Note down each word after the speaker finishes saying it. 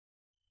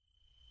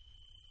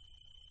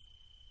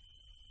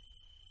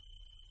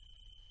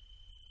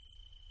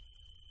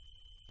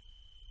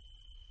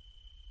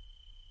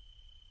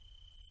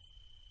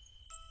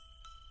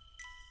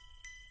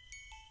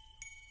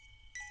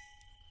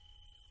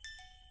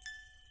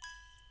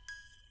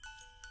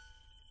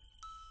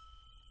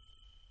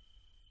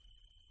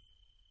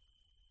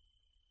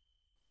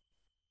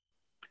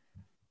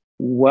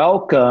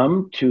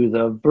welcome to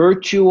the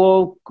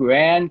virtual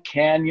Grand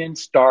Canyon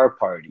Star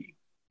Party.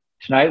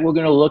 Tonight we're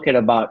going to look at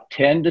about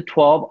 10 to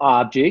 12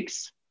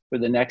 objects for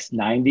the next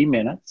 90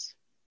 minutes.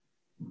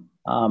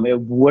 It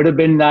would have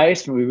been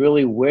nice, and we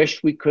really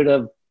wish we could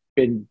have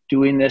been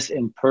doing this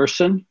in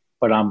person,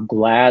 but I'm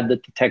glad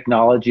that the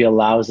technology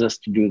allows us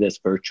to do this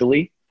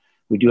virtually.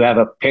 We do have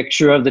a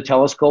picture of the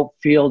telescope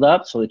field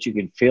up so that you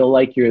can feel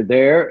like you're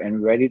there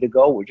and ready to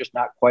go. We're just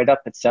not quite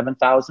up at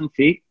 7,000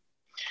 feet.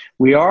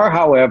 We are,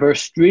 however,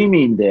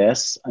 streaming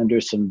this under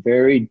some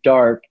very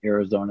dark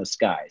Arizona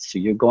skies. So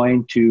you're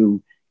going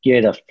to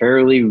get a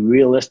fairly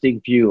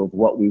realistic view of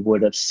what we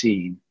would have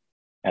seen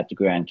at the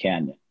Grand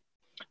Canyon.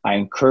 I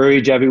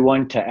encourage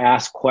everyone to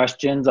ask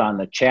questions on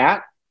the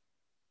chat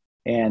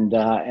and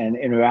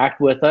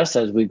interact with us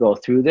as we go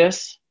through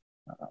this.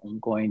 I'm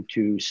going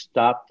to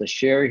stop the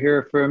share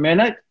here for a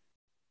minute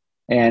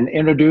and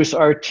introduce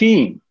our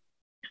team.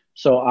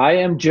 So I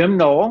am Jim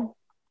Noel,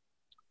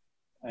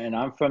 and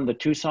I'm from the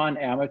Tucson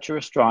Amateur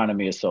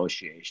Astronomy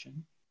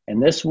Association. And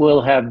this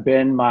would have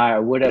been my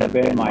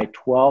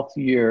 12th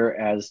year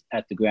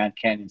at the Grand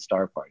Canyon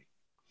Star Party.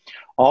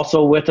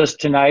 Also with us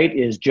tonight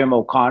is Jim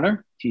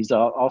O'Connor. He's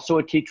also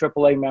a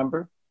TAAA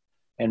member.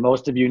 And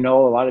most of you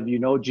know, a lot of you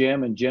know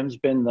Jim, and Jim's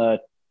been the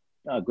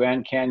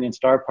Grand Canyon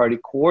Star Party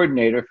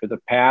coordinator for the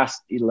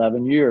past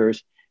 11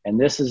 years.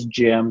 And this is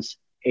Jim's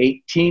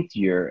 18th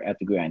year at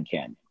the Grand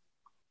Canyon.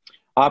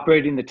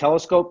 Operating the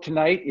telescope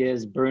tonight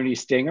is Bernie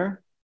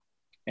Stinger.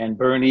 And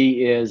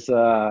Bernie is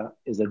a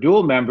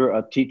dual member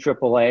of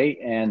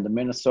TAAA and the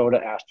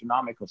Minnesota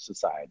Astronomical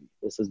Society.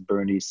 This is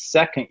Bernie's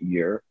second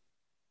year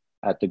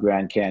at the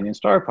Grand Canyon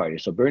Star Party.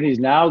 So Bernie's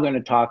now going to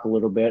talk a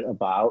little bit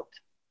about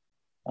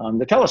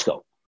the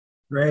telescope.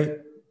 Great.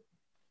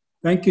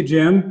 Thank you,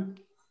 Jim.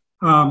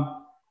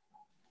 What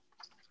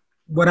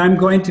I'm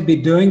going to be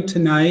doing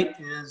tonight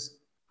is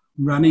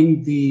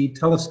running the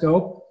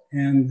telescope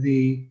and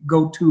the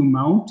go-to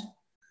mount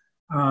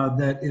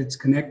that it's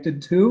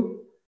connected to.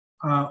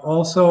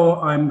 Also,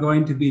 I'm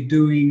going to be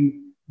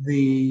doing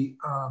the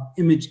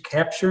image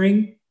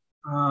capturing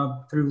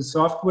through the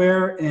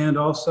software, and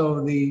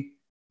also the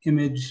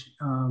image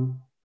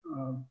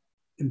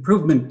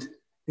improvement,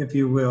 if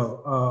you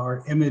will,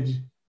 or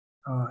imaging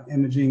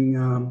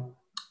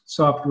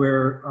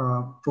software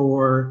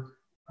for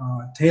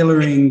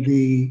tailoring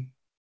the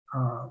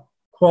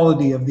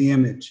quality of the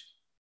image.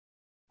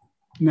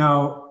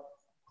 Now,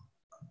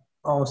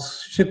 I'll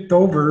shift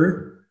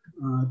over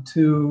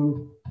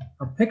to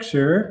a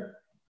picture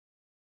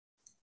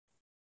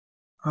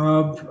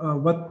of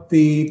what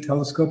the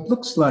telescope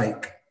looks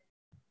like.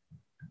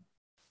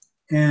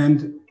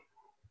 And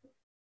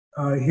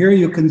here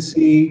you can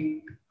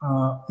see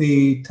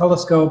the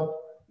telescope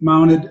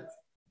mounted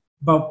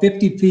about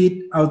 50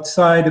 feet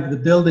outside of the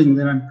building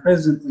that I'm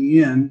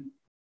presently in.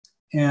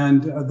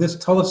 And this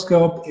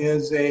telescope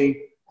is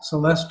a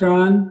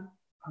Celestron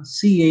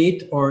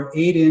C8 or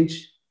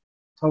 8-inch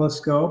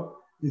telescope.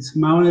 It's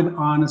mounted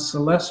on a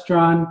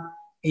Celestron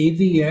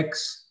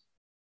AVX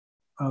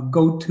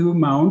go-to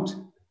mount.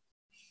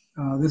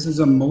 This is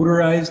a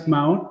motorized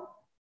mount.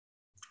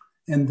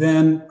 And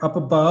then up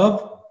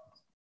above,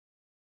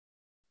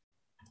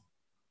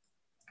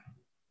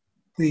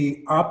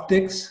 the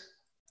optics,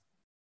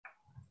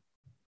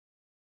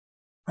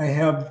 I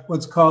have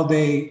what's called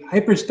a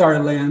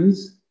hyperstar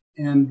lens,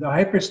 and the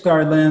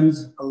hyperstar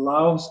lens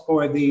allows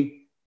for the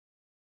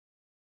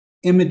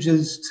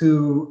images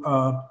to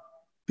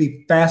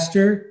be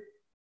faster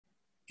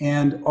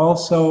and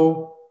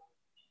also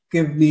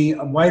give me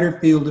a wider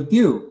field of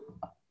view.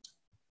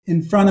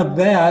 In front of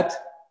that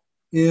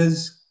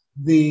is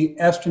the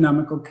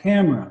astronomical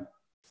camera.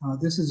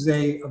 This is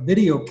a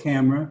video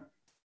camera,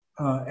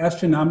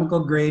 astronomical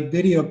grade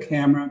video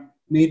camera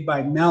made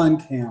by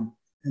Mellencamp.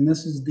 And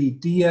this is the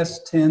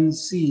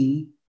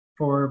DS10C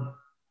for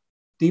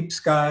deep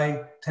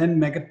sky 10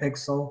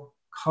 megapixel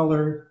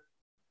color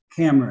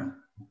camera,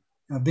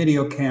 a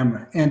video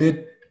camera. And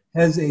it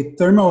has a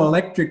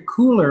thermoelectric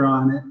cooler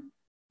on it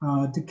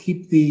to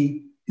keep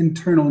the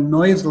internal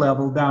noise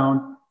level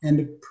down and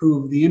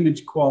improve the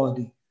image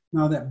quality.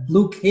 Now that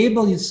blue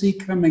cable you see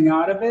coming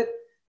out of it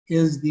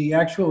is the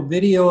actual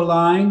video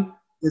line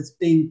that's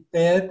being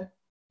fed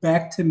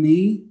back to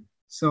me,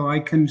 so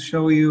I can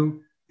show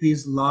you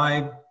these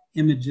live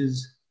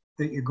images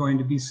that you're going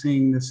to be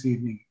seeing this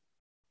evening.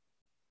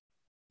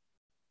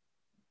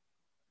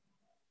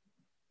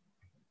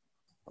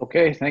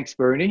 Okay, thanks,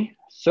 Bernie.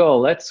 So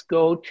let's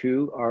go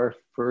to our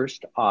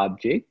first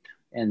object,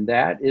 and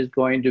that is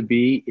going to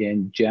be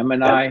in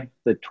Gemini,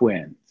 the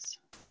twins.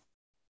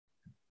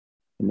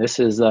 And this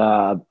is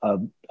an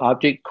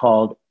object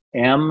called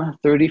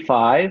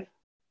M35,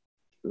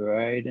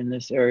 right in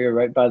this area,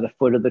 right by the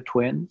foot of the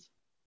twins.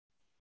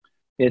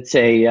 It's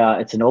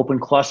an open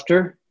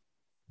cluster.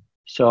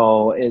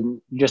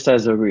 So just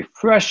as a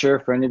refresher,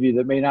 for any of you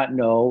that may not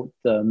know,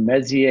 the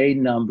Messier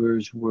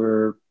numbers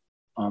were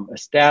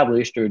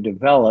established or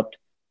developed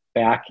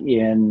back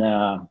in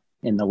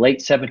the late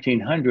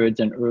 1700s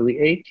and early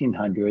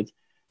 1800s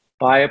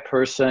by a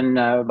person,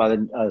 by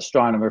an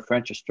astronomer,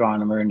 French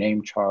astronomer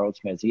named Charles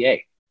Messier.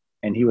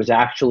 And he was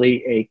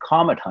actually a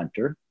comet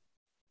hunter.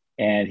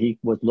 And he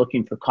was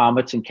looking for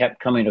comets and kept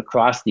coming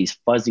across these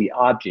fuzzy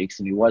objects,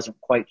 and he wasn't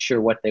quite sure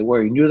what they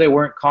were. He knew they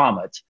weren't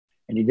comets,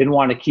 and he didn't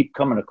want to keep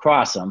coming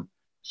across them.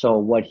 So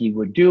what he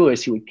would do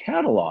is he would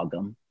catalog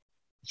them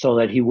so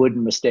that he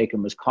wouldn't mistake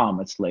them as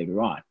comets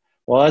later on.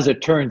 Well, as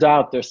it turns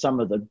out, they're some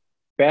of the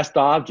best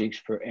objects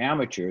for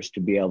amateurs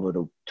to be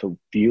able to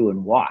view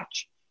and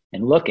watch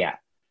and look at.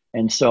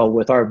 And so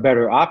with our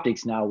better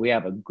optics now, we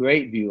have a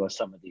great view of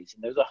some of these.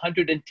 And there's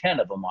 110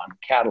 of them on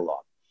catalog.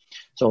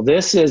 So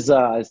this is,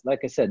 like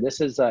I said, this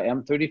is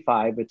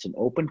M35. It's an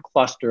open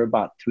cluster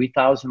about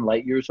 3,000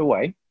 light years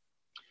away.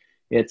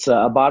 It's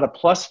about a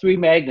 +3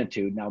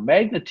 magnitude. Now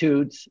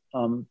magnitudes,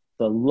 the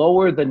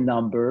lower the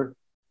number,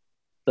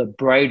 the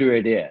brighter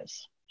it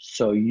is.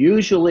 So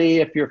usually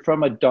if you're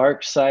from a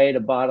dark site,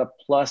 about a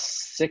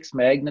 +6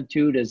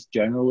 magnitude is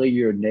generally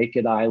your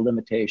naked eye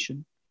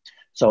limitation.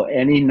 So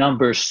any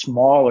number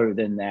smaller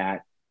than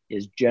that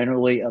is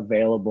generally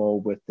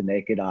available with the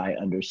naked eye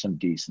under some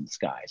decent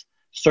skies,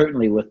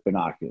 certainly with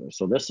binoculars.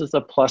 So this is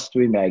a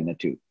 +3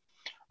 magnitude.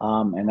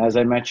 And as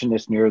I mentioned,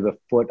 it's near the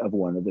foot of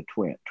one of the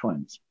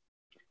twins.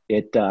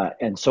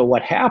 And so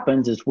what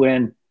happens is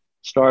when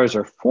stars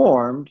are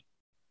formed,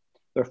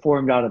 they're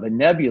formed out of a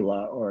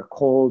nebula or a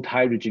cold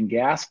hydrogen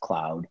gas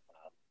cloud.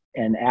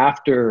 And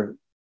after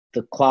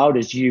the cloud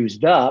is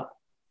used up,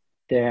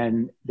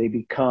 then they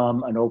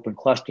become an open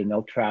cluster, and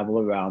they'll travel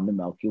around the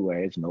Milky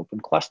Way as an open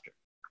cluster.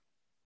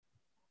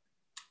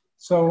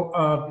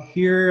 So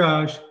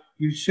here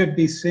you should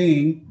be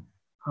seeing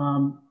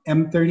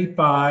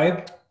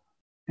M35.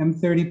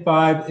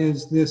 M35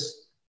 is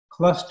this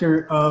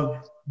cluster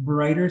of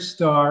brighter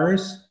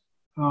stars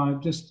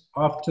just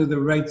off to the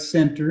right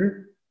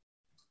center.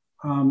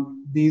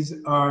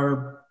 These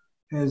are,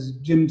 as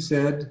Jim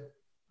said,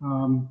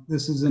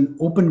 this is an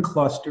open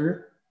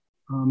cluster.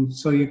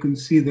 So you can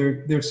see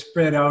they're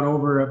spread out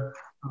over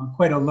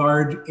quite a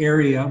large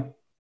area.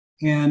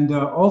 And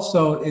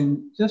also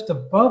in just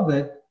above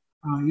it,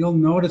 you'll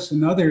notice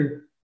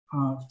another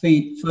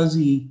faint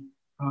fuzzy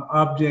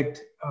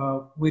object,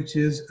 which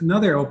is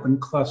another open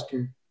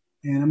cluster.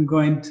 And I'm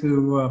going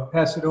to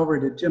pass it over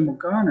to Jim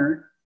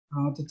O'Connor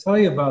to tell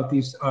you about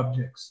these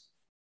objects.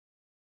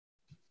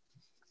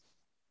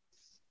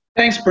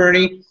 Thanks,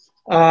 Bernie.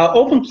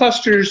 Open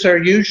clusters are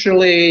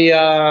usually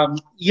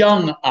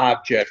young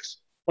objects.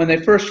 When they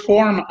first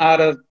form out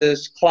of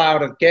this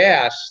cloud of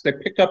gas, they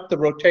pick up the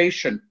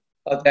rotation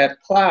of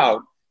that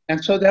cloud.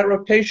 And so that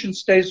rotation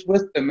stays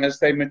with them as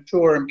they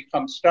mature and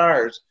become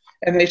stars.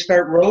 And they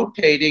start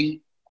rotating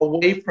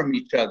away from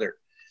each other.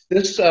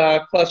 This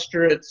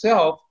cluster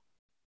itself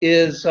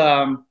is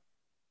rather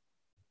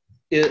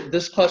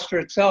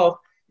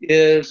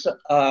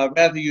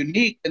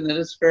unique in that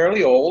it's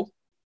fairly old.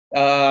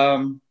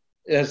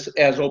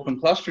 As open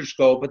clusters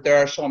go, but there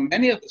are so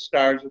many of the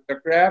stars that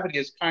their gravity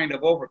is kind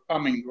of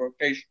overcoming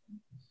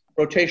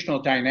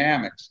rotational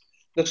dynamics.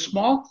 The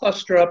small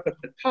cluster up at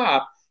the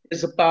top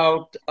is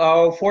about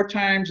 4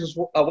 times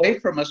away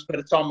from us, but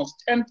it's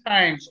almost 10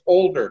 times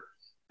older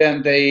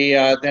than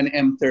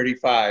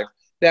M35.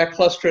 That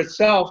cluster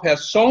itself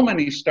has so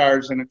many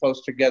stars in it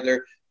close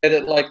together that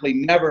it likely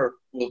never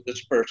will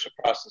disperse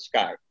across the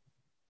sky.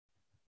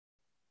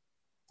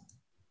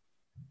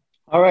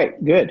 All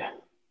right, good.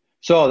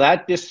 So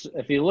that just,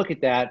 if you look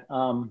at that,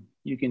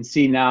 you can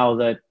see now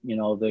that, you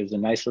know, there's a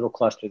nice little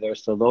cluster there.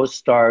 So those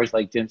stars,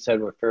 like Jim said,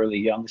 were fairly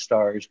young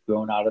stars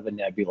grown out of a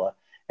nebula,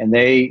 and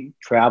they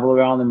travel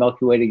around the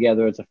Milky Way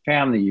together as a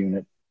family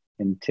unit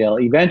until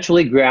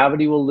eventually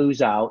gravity will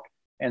lose out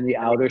and the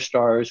outer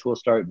stars will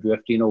start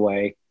drifting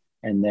away,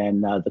 and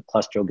then the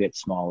cluster will get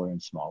smaller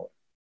and smaller.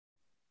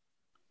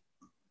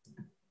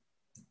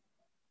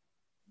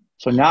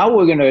 So now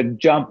we're going to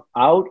jump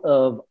out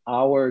of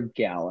our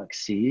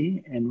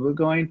galaxy, and we're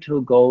going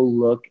to go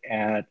look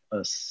at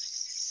a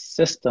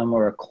system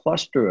or a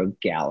cluster of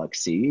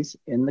galaxies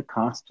in the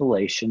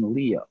constellation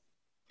Leo.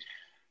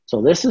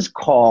 So this is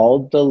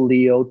called the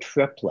Leo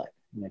triplet.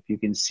 And if you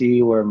can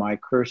see where my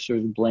cursor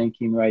is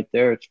blinking right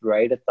there, it's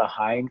right at the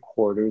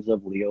hindquarters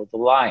of Leo the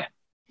lion.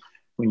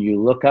 When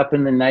you look up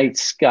in the night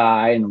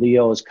sky, and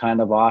Leo is kind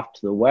of off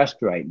to the west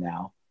right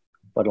now,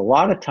 but a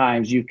lot of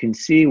times you can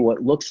see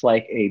what looks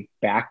like a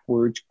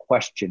backwards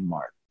question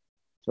mark.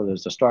 So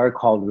there's a star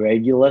called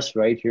Regulus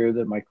right here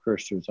that my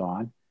cursor's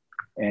on.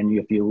 And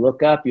if you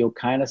look up, you'll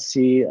kind of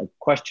see a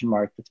question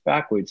mark that's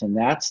backwards. And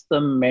that's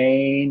the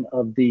mane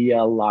of the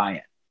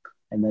lion.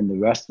 And then the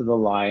rest of the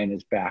lion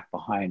is back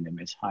behind him,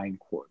 his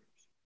hindquarters.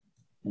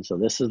 And so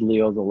this is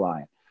Leo the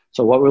lion.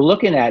 So what we're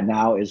looking at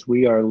now is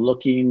we are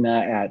looking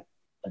at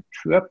a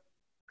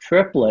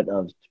triplet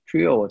of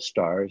trio of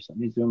stars. Let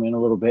me zoom in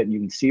a little bit, and you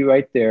can see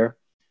right there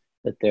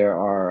that there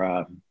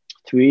are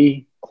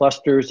 3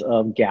 clusters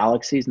of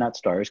galaxies, not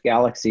stars,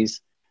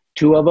 galaxies.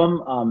 2 of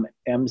them,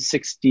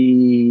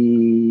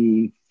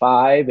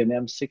 M65 and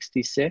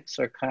M66,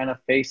 are kind of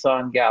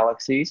face-on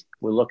galaxies.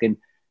 We're looking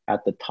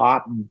at the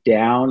top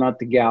down at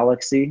the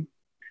galaxy.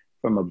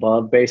 from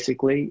above,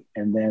 basically.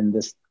 And then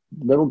this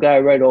little guy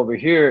right over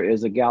here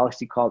is a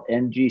galaxy called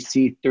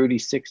NGC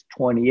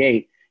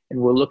 3628. And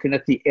we're looking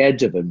at the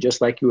edge of them,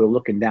 just like you were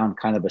looking down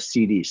kind of a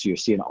CD. So you're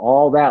seeing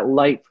all that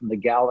light from the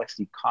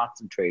galaxy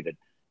concentrated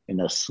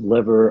in a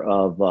sliver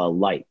of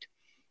light.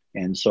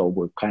 And so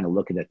we're kind of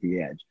looking at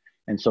the edge.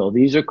 And so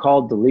these are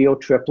called the Leo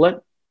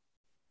triplet.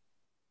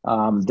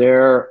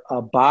 They're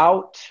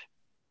about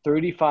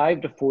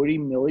 35 to 40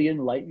 million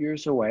light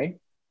years away.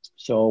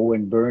 So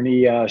when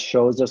Bernie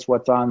shows us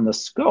what's on the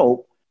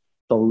scope,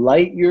 the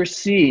light you're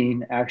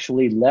seeing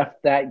actually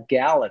left that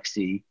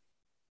galaxy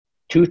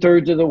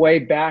 2/3 of the way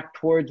back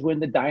towards when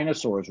the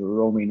dinosaurs were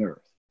roaming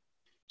Earth.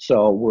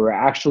 So we're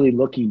actually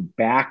looking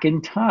back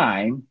in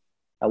time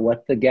at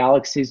what the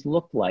galaxies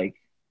looked like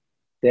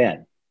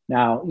then.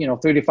 Now,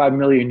 35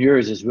 million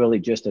years is really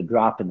just a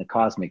drop in the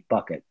cosmic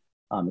bucket.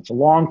 It's a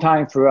long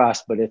time for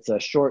us, but it's a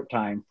short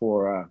time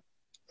for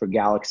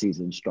galaxies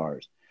and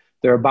stars.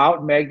 They're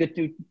about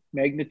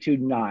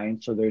magnitude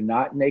 9, so they're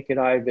not naked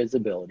eye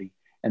visibility.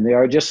 And they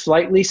are just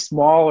slightly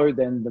smaller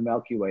than the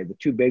Milky Way. The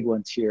two big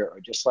ones here are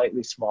just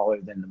slightly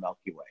smaller than the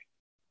Milky Way.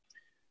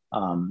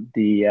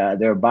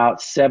 They're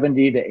about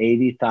 70 to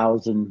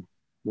 80,000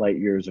 light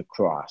years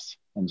across.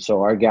 And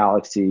so our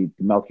galaxy,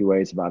 the Milky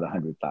Way, is about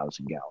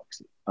 100,000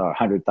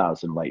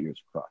 light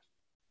years across.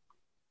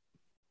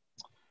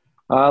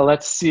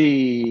 Let's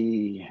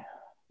see.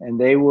 And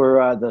they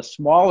were the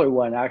smaller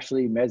one.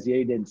 Actually,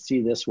 Messier didn't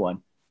see this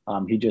one.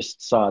 He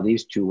just saw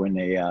these two when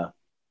he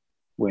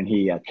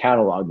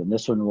cataloged them.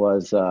 This one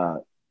was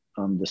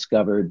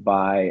discovered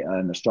by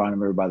an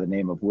astronomer by the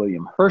name of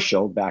William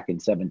Herschel back in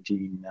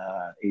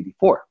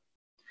 1784.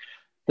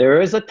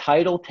 There is a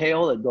tidal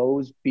tail that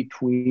goes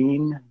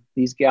between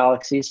these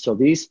galaxies. So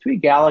these three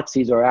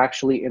galaxies are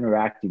actually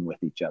interacting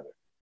with each other.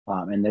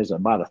 And there's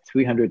about a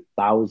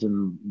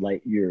 300,000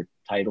 light year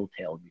tidal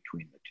tail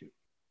between the two.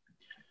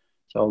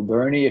 So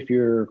Bernie, if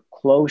you're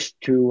close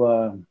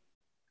to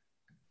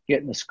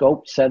getting the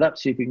scope set up,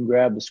 see if you can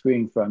grab the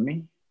screen from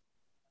me.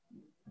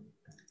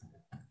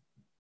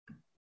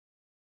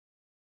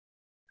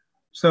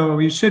 So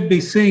you should be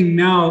seeing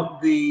now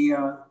the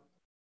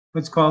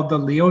what's called the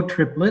Leo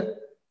triplet.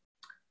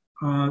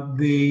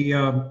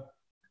 The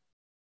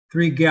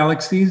three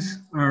galaxies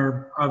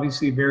are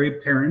obviously very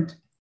apparent.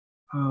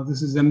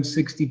 This is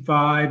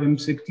M65,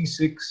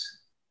 M66,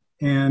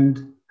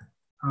 and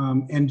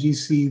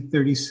NGC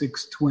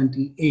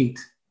 3628.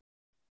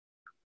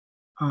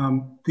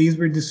 These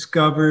were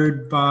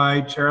discovered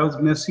by Charles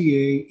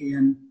Messier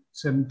in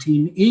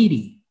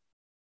 1780.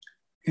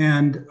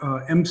 And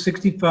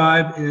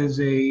M65 is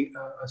a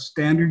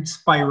standard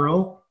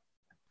spiral.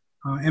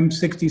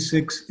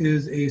 M66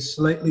 is a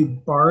slightly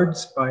barred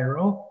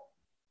spiral.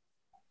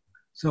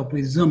 So if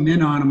we zoom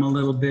in on them a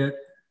little bit,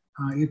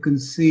 you can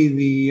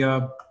see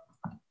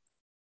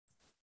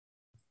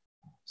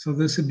so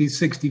this would be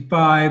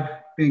 65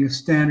 being a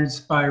standard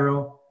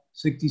spiral,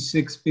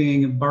 66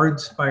 being a barred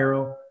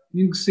spiral.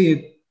 You can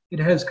see it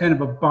has kind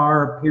of a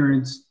bar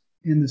appearance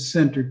in the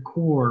center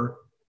core,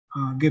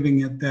 giving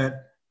it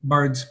that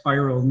barred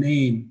spiral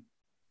name.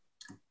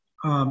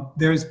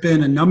 There's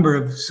been a number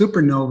of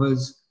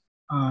supernovas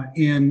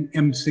in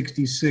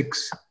M66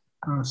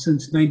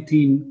 since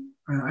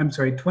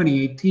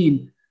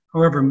 2018.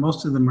 However,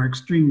 most of them are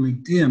extremely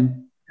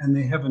dim and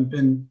they haven't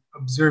been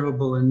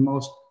observable in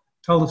most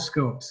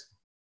telescopes.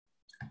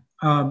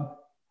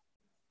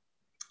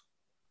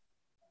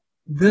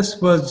 This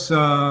was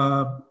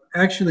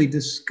actually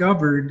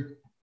discovered,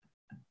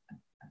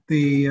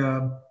 this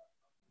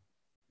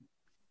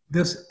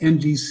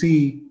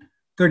NGC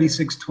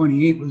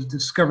 3628 was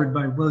discovered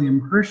by William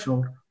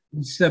Herschel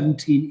in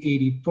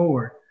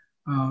 1784.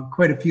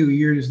 Quite a few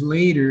years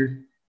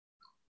later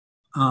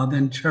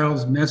than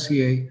Charles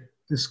Messier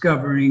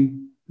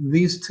discovering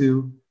these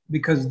two,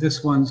 because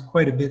this one's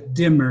quite a bit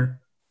dimmer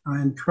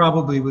and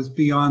probably was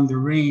beyond the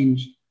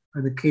range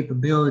or the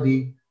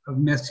capability of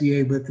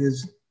Messier with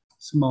his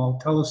small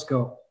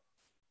telescope.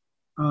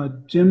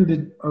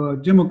 Jim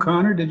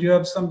O'Connor, did you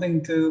have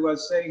something to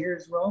say here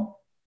as well?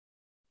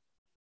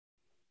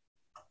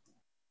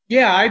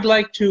 Yeah, I'd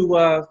like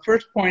to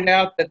first point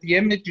out that the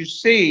image you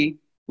see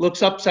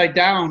looks upside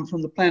down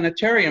from the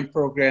planetarium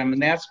program,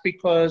 and that's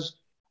because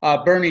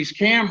Bernie's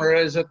camera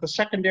is at the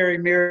secondary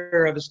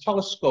mirror of his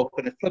telescope,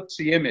 and it flips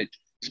the image.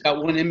 It's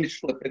got one image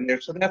flip in there,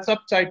 so that's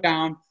upside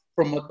down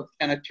from what the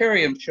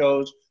planetarium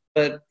shows,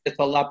 but it's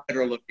a lot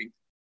better looking.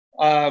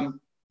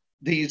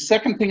 The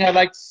second thing I'd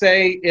like to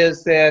say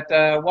is that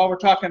while we're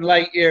talking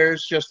light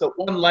years, just that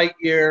 1 light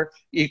year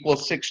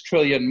equals 6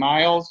 trillion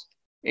miles,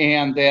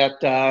 and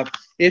that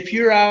if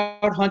you're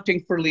out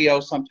hunting for Leo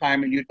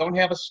sometime and you don't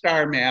have a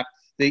star map,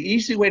 the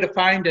easy way to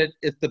find it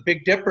if the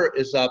Big Dipper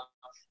is up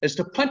is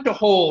to punch a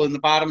hole in the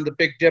bottom of the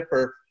Big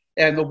Dipper,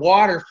 and the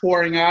water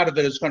pouring out of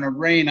it is going to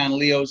rain on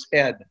Leo's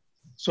head.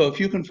 So if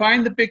you can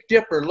find the Big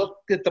Dipper, look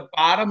at the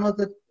bottom of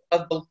the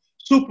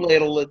soup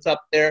ladle that's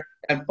up there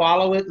and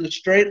follow it in a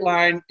straight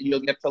line, and you'll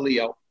get to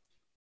Leo.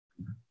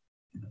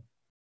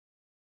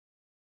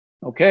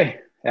 Okay,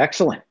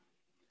 excellent.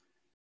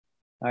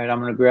 All right,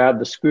 I'm going to grab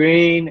the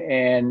screen,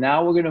 and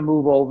now we're going to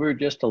move over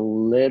just a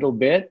little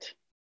bit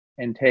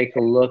and take a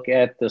look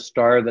at the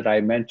star that I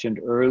mentioned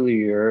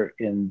earlier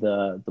in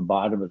the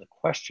bottom of the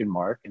question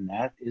mark, and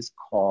that is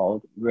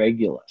called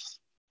Regulus.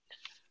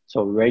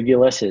 So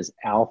Regulus is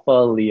Alpha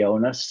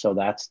Leonis, so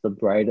that's the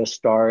brightest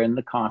star in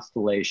the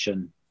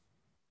constellation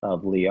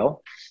of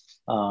Leo.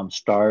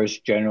 Stars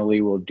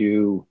generally will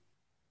do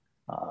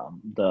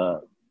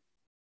the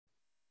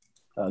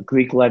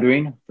Greek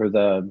lettering for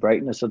the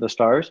brightness of the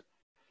stars.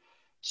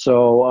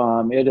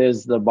 So it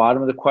is the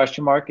bottom of the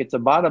question mark. It's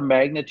about a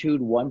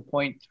magnitude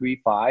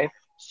 1.35,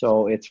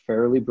 so it's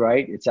fairly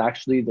bright. It's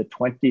actually the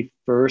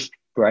 21st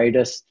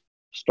brightest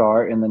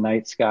star in the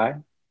night sky,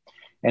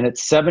 and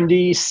it's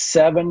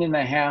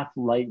 77.5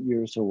 light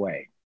years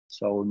away.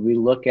 So when we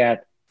look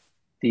at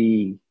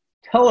the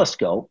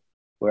telescope,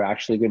 we're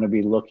actually going to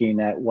be looking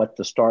at what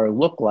the star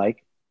looked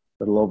like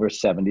a little over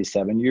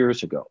 77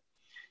 years ago.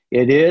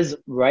 It is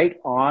right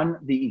on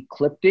the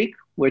ecliptic,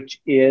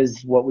 which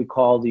is what we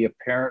call the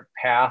apparent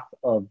path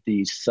of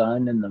the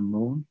sun and the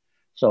moon.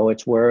 So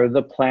it's where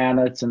the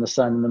planets and the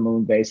sun and the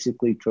moon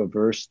basically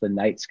traverse the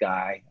night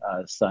sky,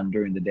 sun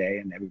during the day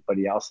and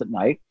everybody else at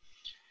night.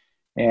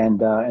 And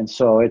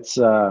so it's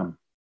right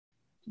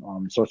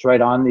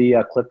on the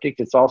ecliptic.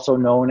 It's also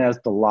known as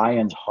the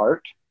lion's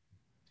heart.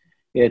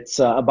 It's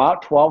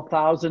about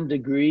 12,000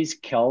 degrees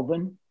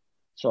Kelvin.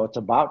 So it's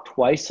about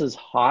twice as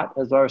hot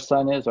as our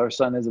sun is. Our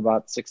sun is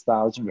about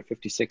 6,000 or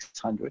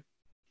 5,600.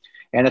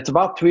 And it's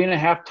about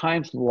 3.5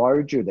 times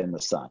larger than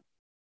the sun.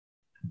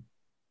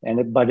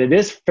 But it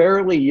is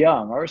fairly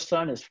young. Our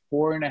sun is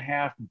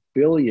 4.5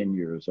 billion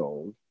years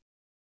old.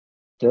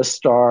 This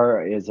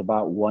star is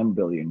about 1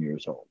 billion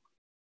years old.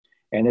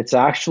 And it's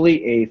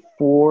actually a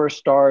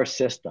 4-star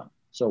system.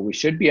 So we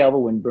should be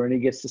able, when Bernie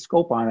gets the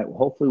scope on it,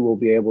 hopefully we'll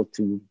be able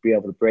to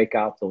break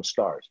out those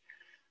stars.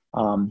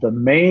 The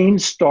main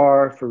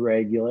star for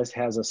Regulus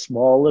has a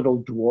small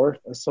little dwarf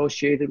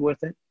associated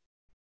with it.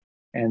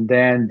 And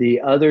then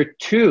the other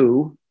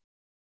two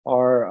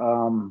are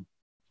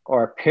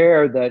a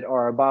pair that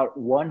are about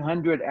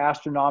 100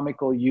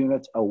 astronomical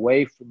units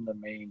away from the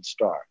main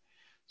star.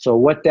 So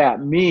what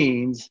that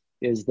means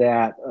is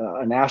that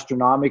an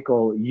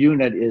astronomical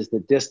unit is the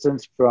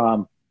distance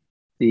from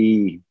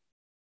the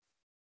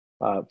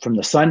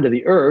sun to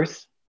the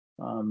Earth.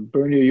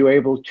 Bernie, are you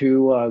able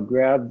to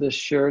grab this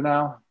share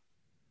now?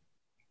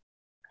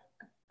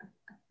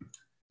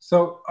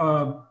 So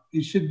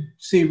you should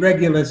see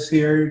Regulus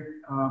here,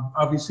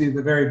 obviously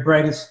the very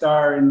brightest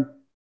star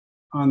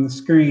on the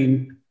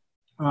screen.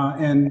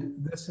 And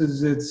this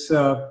is its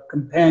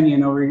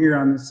companion over here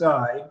on the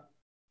side.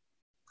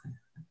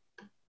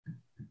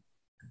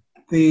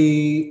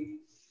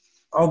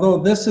 Although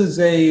this is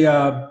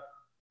a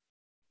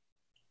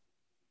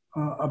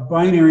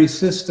binary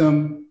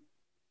system,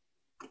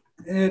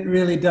 it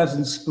really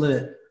doesn't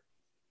split.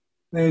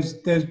 There's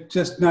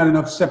just not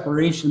enough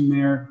separation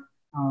there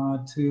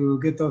to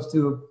get those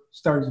two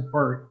stars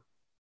apart.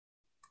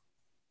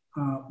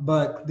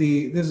 But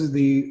this is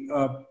the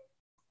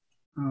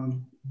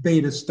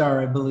beta star,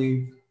 I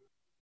believe.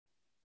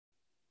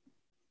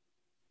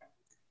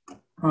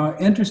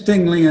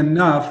 Interestingly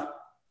enough,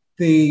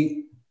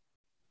 the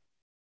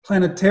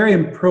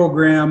planetarium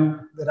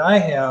program that I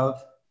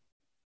have,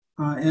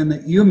 and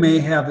that you may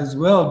have as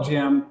well,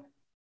 Jim,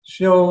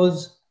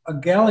 shows a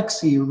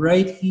galaxy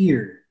right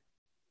here.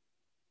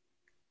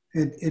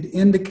 It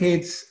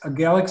indicates a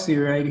galaxy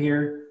right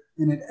here,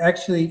 and it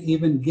actually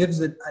even gives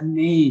it a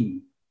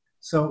name.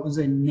 So it was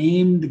a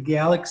named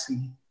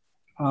galaxy.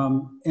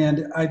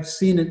 And I've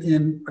seen it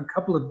in a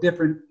couple of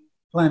different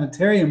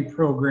planetarium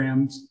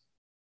programs,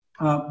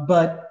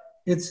 but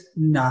it's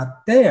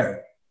not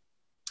there.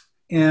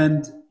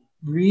 And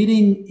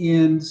reading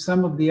in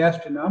some of the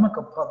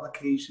astronomical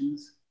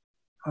publications,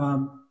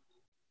 no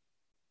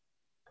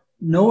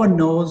one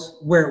knows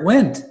where it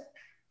went.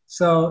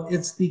 So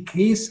it's the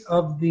case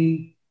of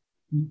the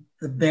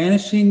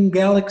vanishing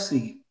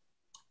galaxy.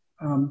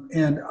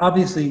 And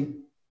obviously,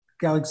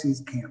 galaxies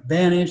can't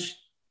vanish.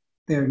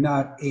 They're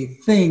not a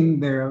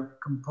thing. They're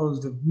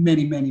composed of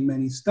many, many,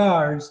 many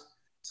stars.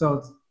 So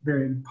it's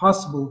very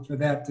impossible for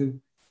that to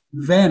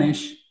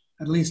vanish,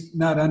 at least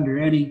not under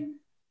any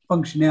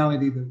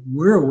functionality that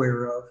we're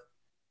aware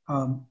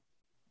of.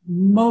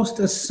 Most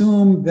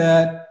assume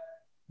that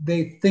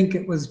they think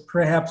it was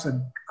perhaps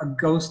a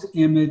ghost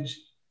image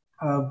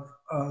of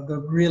the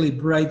really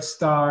bright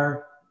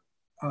star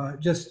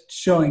just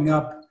showing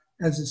up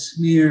as a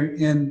smear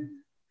in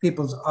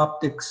people's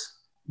optics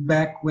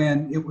back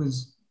when it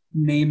was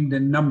named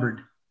and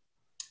numbered.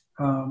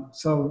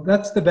 So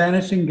that's the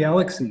vanishing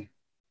galaxy.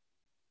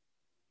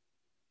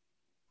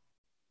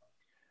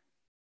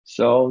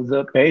 So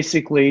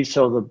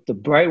the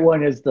bright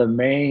one is the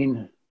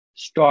main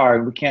star,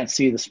 and we can't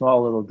see the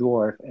small little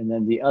dwarf. And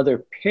then the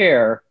other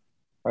pair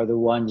are the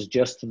ones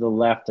just to the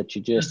left that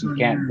you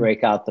can't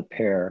break out the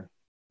pair.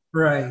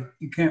 Right.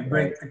 You can't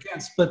break. I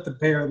can't split the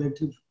pair.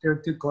 They're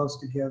too close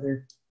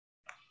together.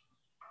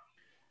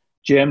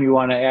 Jim, you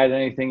want to add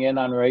anything in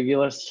on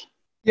Regulus?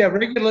 Yeah,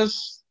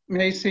 Regulus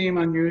may seem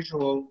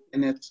unusual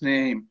in its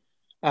name.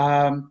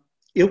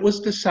 It was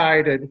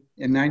decided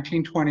in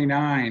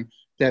 1929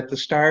 that the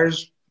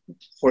stars,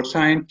 for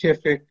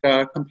scientific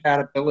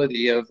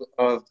compatibility of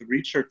the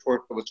research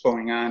work that was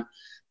going on,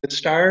 the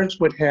stars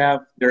would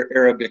have their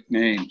Arabic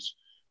names.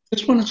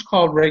 This one is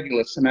called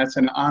Regulus, and that's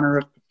in honor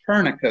of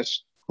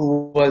Copernicus,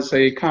 who was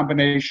a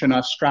combination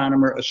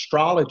astronomer,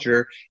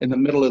 astrologer in the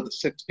middle of the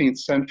 16th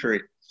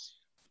century.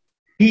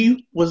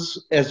 He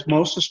was, as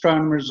most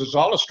astronomers, as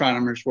all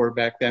astronomers were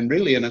back then,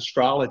 really an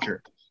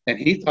astrologer. And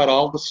he thought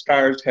all the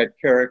stars had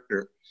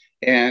character.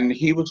 And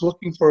he was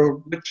looking for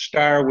which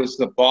star was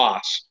the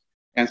boss.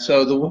 And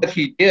so what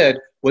he did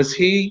was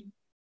he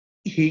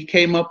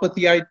came up with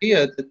the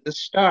idea that this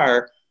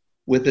star,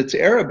 with its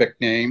Arabic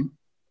name,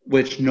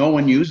 which no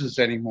one uses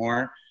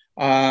anymore,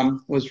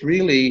 was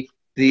really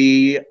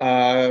the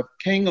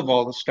king of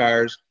all the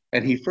stars.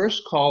 And he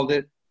first called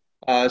it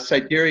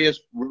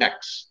Sidereus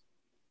Rex.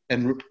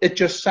 And it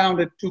just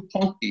sounded too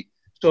punky.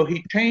 So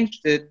he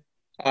changed it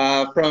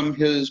from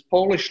his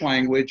Polish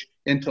language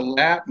into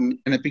Latin,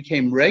 and it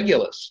became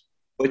Regulus,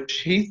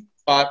 which he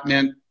thought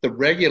meant the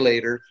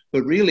regulator,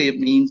 but really it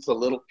means the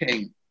little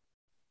king.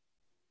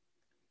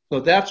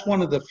 So that's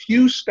one of the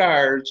few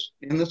stars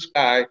in the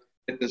sky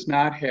that does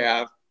not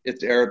have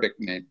its Arabic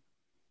name.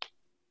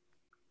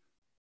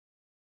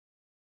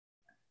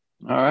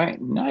 All right,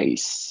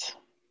 nice.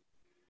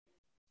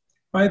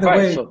 By the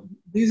way,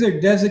 these are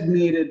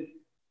designated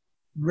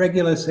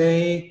Regulus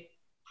A,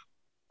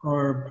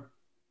 or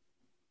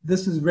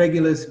this is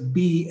Regulus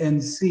B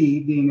and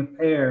C being a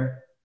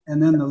pair,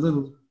 and then the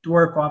little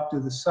dwarf off to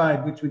the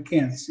side, which we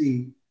can't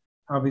see,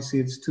 obviously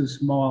it's too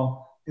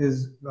small,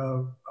 is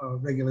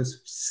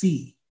Regulus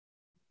C.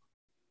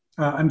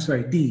 I'm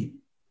sorry, D.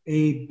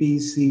 A, B,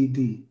 C,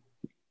 D.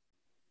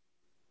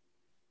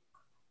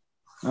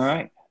 All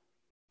right.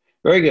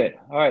 Very good.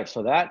 All right,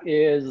 so that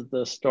is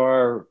the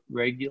star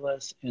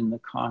Regulus in the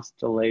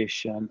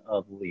constellation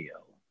of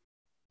Leo.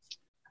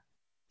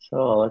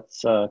 So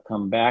let's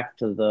come back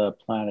to the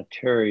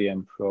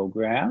planetarium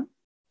program.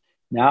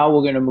 Now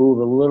we're going to move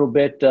a little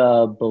bit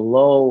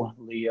below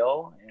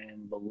Leo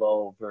and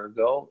below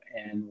Virgo,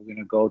 and we're going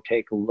to go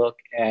take a look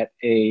at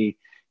a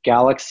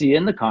galaxy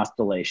in the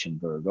constellation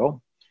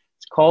Virgo.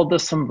 It's called the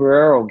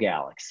Sombrero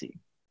Galaxy.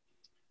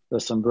 The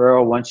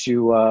Sombrero, once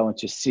you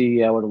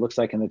see what it looks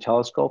like in the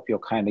telescope, you'll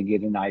kind of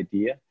get an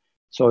idea.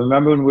 So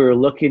remember when we were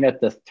looking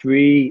at the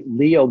 3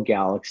 Leo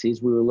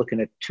galaxies, we were looking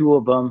at 2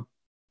 of them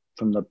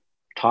from the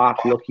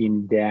top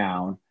looking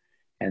down,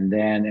 and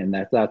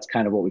that's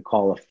kind of what we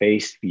call a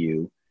face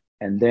view.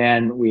 And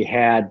then we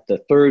had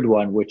the 3rd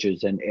one, which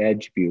is an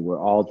edge view, where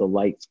all the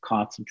light's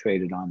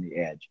concentrated on the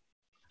edge.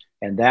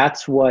 And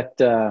that's what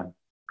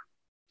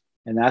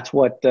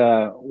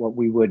what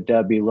we would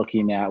be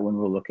looking at when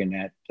we're looking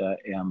at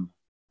M104.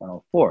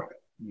 Let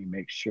me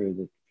make sure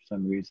that for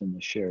some reason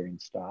the sharing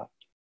stopped.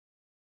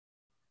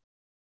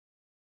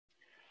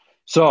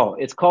 So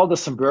it's called the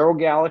Sombrero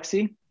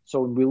Galaxy.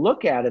 So when we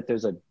look at it,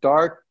 there's a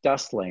dark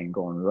dust lane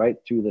going right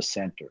through the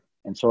center.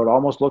 And so it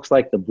almost looks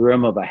like the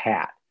brim of a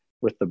hat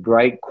with the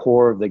bright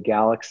core of the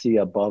galaxy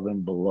above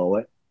and below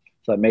it.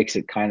 So that makes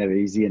it kind of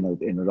easy,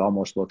 and it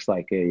almost looks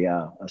like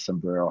a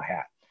sombrero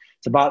hat.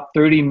 It's about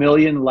 30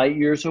 million light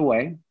years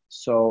away.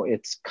 So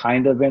it's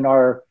kind of in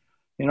our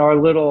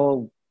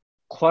little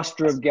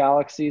cluster of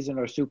galaxies in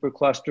our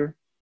supercluster.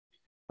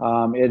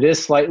 It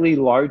is slightly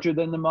larger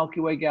than the Milky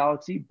Way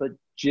galaxy, but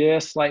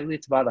just slightly.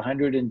 It's about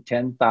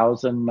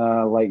 110,000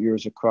 light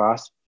years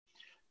across,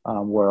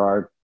 where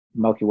our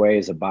Milky Way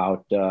is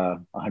about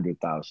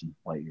 100,000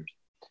 light years.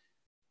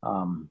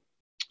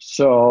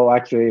 So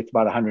actually, it's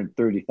about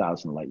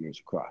 130,000 light years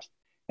across.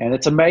 And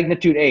it's a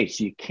magnitude 8,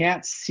 so you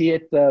can't see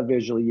it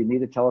visually. You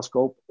need a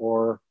telescope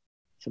or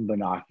some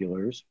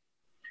binoculars.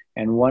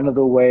 And one of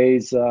the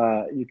ways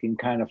you can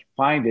kind of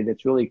find it,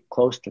 it's really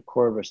close to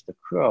Corvus the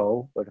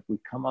Crow. But if we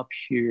come up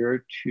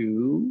here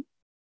to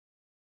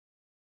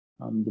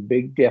the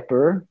Big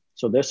Dipper,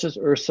 so this is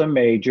Ursa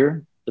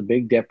Major, the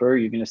Big Dipper.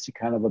 You're going to see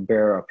kind of a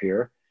bear up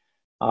here.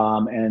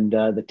 And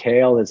the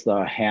tail is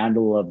the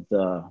handle of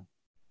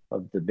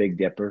the Big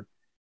Dipper.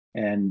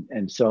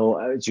 And so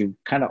as you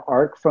kind of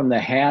arc from the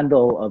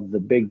handle of the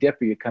Big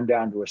Dipper, you come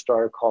down to a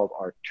star called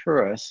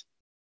Arcturus.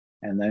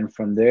 And then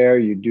from there,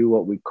 you do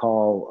what we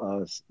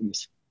call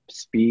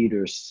speed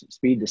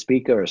to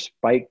Spica or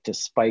spike to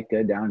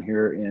Spica down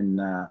here in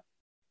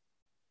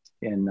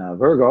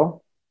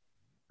Virgo.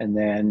 And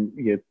then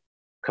you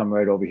come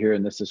right over here,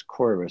 and this is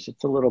Corvus.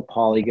 It's a little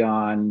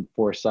polygon,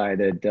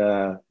 4-sided,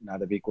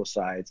 not of equal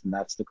sides, and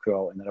that's the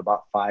Crow. And then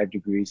about 5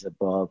 degrees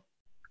above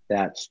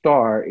that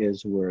star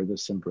is where the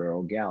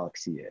Sombrero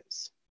Galaxy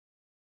is.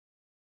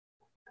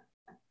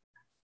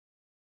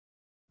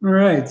 All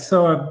right,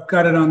 so I've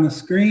got it on the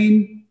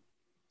screen.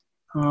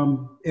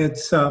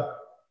 It's a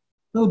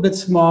little bit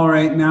small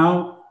right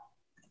now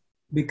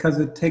because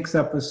it takes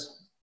up a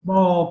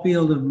small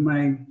field of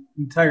my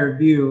entire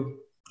view,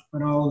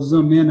 but I'll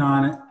zoom in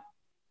on it.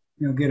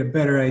 You'll get a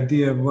better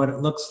idea of what it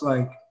looks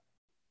like.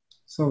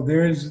 So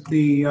there's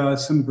the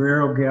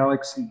Sombrero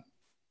Galaxy.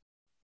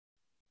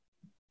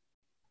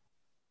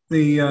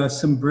 The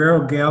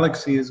Sombrero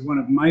Galaxy is one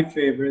of my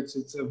favorites.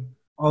 It's an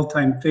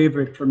all-time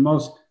favorite for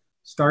most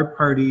Star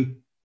Party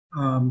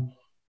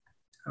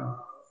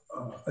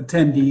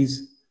attendees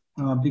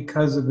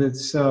because of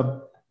its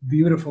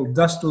beautiful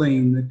dust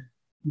lane that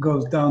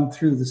goes down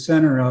through the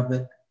center of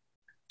it.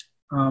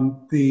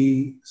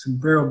 The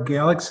Sombrero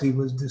Galaxy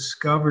was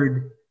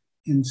discovered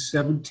in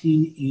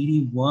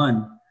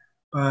 1781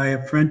 by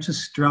a French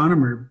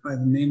astronomer by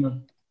the name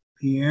of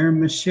Pierre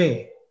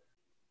Messier.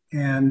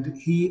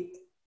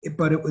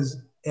 But it was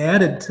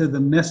added to the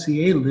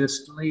Messier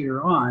list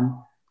later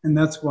on, and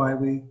that's why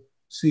we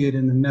see it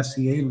in the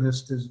Messier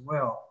list as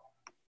well.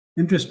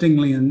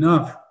 Interestingly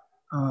enough,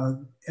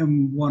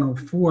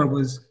 M104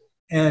 was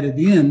added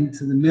in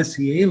to the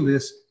Messier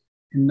list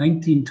in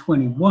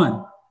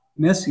 1921.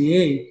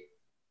 Messier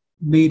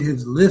made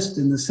his list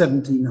in the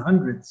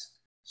 1700s.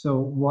 So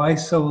why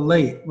so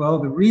late? Well,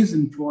 the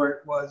reason for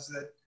it was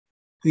that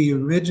the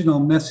original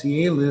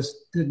Messier list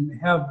didn't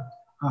have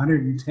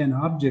 110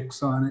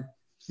 objects on it.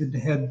 It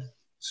had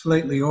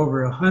slightly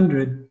over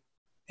 100,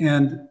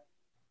 and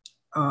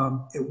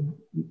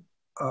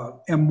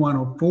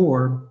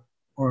M104,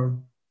 or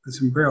the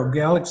Sombrero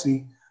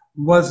Galaxy,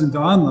 wasn't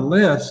on the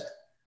list,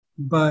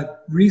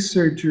 but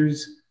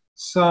researchers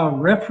saw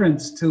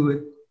reference to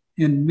it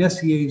in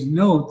Messier's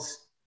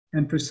notes,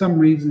 and for some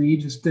reason he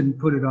just didn't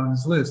put it on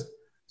his list.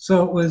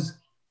 So it was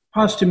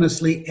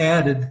posthumously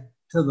added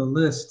to the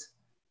list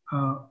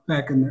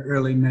back in the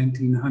early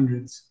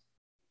 1900s.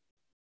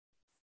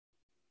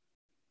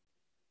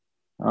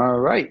 All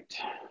right.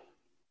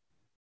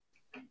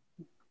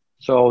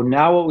 So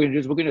now what we're going to do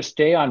is we're going to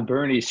stay on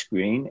Bernie's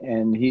screen,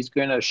 and he's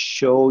going to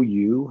show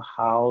you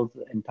how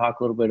and talk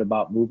a little bit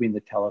about moving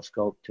the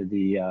telescope to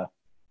the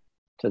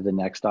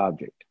next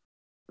object.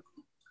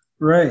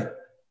 Right.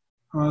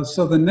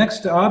 So the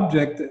next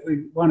object that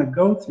we want to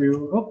go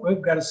through, oh,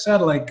 we've got a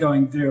satellite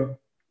going through.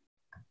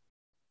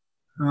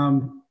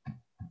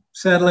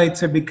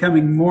 Satellites are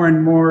becoming more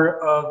and more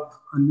of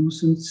a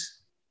nuisance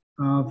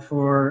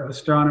for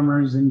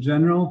astronomers in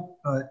general,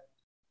 but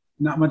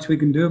not much we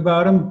can do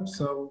about them,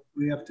 so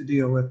we have to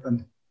deal with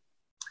them.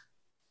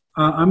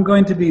 I'm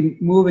going to be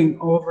moving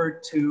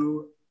over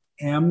to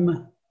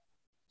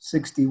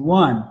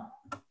M61.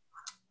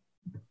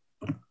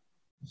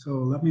 So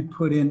let me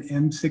put in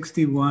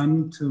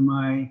M61 to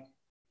my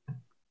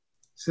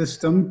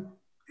system,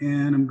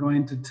 and I'm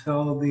going to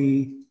tell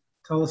the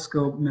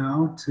telescope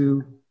now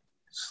to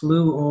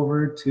slew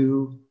over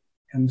to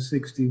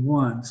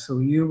M61.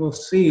 So you will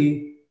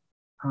see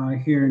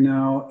here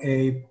now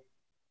a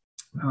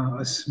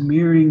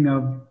smearing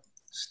of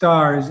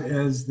stars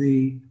as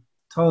the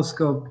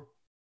telescope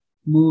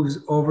moves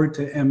over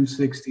to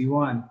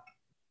M61.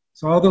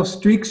 So all those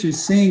streaks you're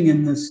seeing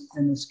in the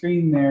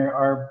screen there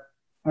are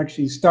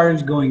actually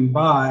stars going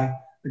by.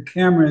 The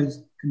camera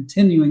is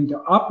continuing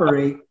to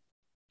operate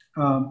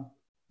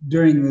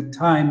during the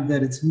time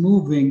that it's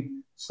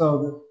moving, so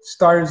the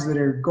stars that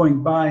are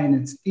going by in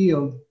its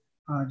field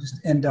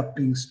just end up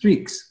being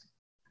streaks.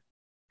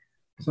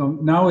 So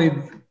now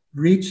we've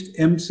reached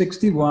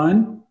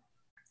M61,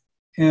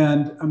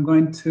 and I'm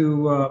going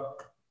to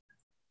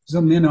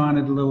zoom in on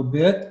it a little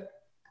bit,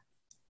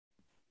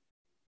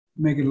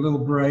 make it a little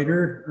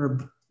brighter or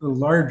a little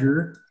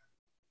larger.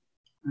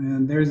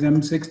 And there's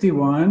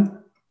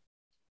M61.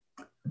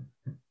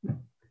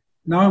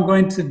 Now I'm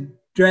going to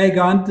drag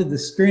onto the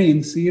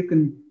screen so you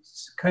can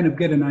kind of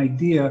get an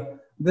idea.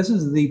 This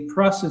is the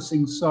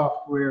processing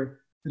software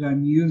that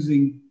I'm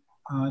using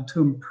to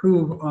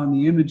improve on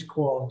the image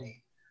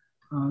quality.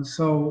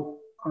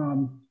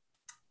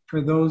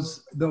 For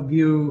those of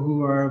you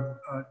who are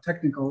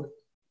technical,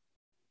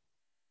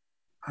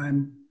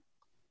 I'm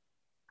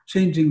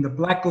changing the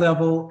black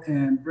level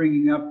and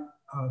bringing up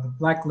the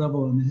black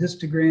level in the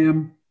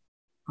histogram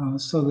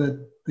so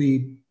that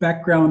the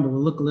background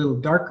will look a little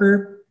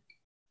darker.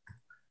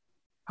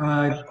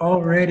 I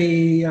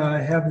already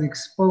have the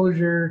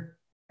exposure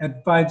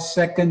at 5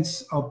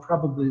 seconds. I'll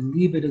probably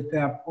leave it at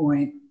that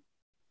point.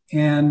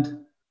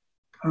 And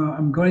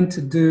I'm going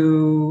to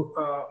do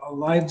a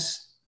live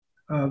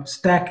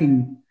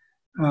stacking.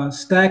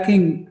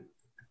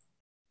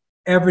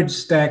 Average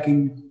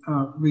stacking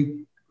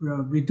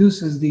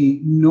reduces the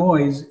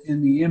noise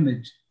in the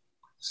image.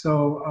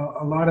 So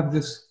a lot of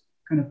this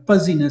kind of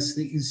fuzziness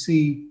that you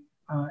see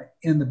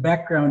in the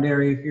background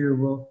area here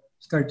will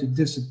start to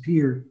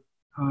disappear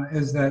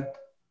as that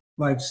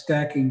live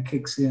stacking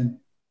kicks in.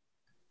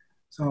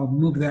 So I'll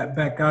move that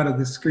back out of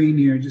the screen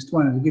here. Just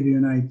wanted to give you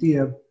an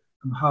idea of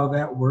how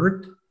that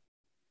worked.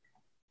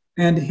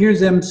 And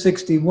here's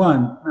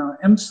M61. Now,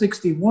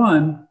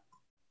 M61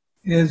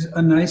 is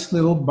a nice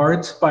little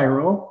barred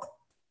spiral,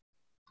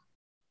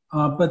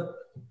 but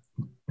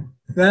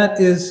that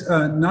is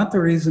not the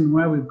reason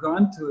why we've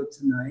gone to it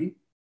tonight.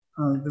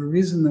 The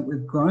reason that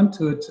we've gone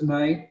to it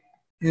tonight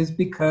is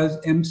because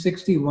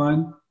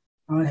M61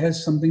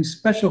 has something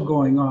special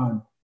going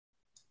on.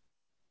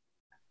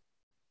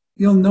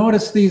 You'll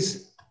notice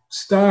these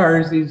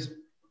stars, these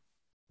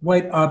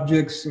white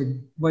objects or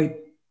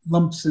white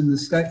lumps in the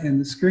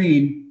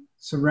screen,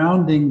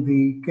 surrounding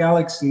the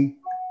galaxy.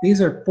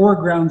 These are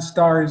foreground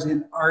stars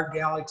in our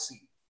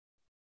galaxy.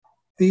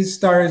 These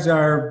stars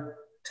are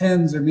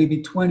tens or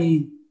maybe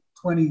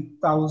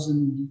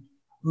 20,000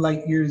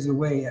 light years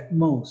away at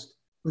most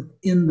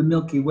within the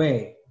Milky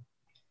Way.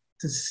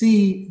 To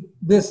see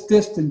this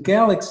distant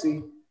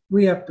galaxy,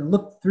 we have to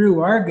look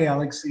through our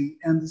galaxy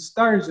and the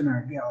stars in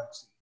our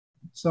galaxy.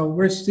 So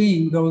we're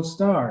seeing those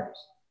stars.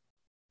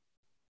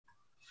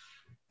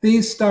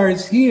 These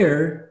stars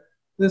here,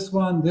 this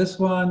one, this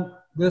one,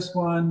 this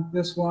one,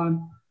 this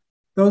one,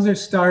 those are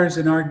stars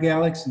in our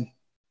galaxy.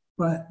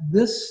 But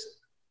this,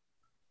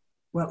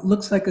 what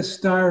looks like a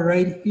star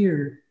right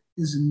here,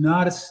 is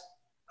not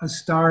a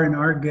star in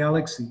our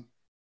galaxy.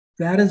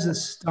 That is a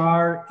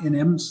star in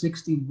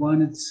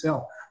M61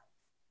 itself.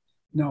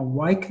 Now,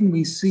 why can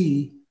we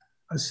see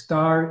a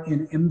star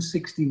in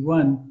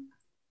M61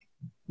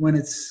 when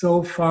it's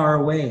so far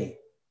away?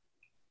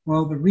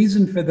 Well, the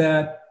reason for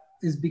that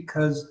is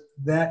because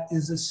that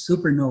is a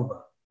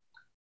supernova.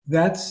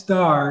 That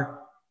star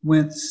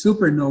went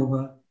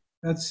supernova.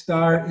 That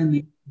star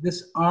in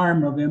this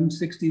arm of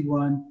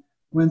M61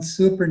 went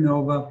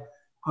supernova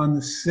on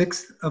the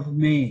 6th of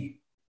May.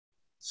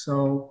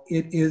 So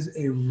it is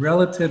a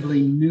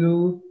relatively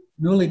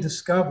newly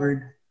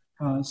discovered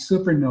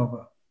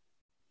supernova.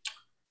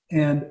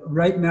 And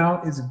right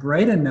now it's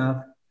bright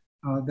enough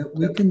that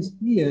we can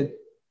see it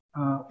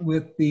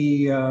with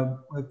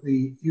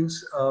the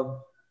use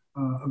of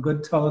a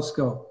good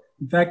telescope.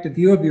 In fact, if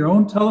you have your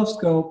own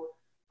telescope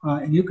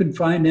and you can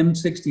find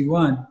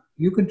M61,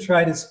 you can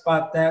try to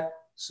spot that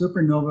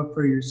supernova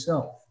for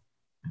yourself.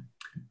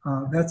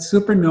 That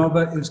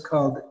supernova is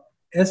called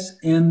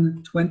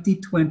SN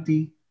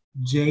 2020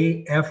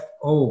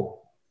 JFO,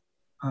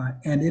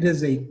 and it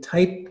is a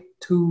type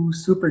 2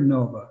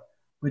 supernova,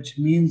 which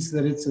means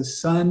that it's a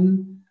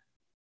sun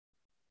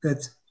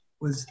that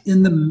was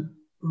in the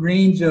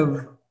range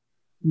of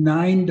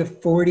 9 to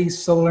 40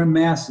 solar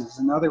masses.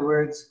 In other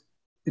words,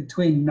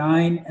 between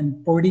 9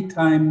 and 40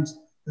 times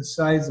the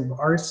size of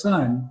our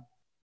sun.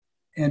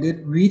 And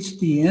it reached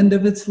the end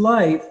of its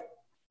life.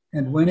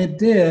 And when it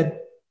did,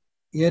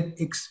 it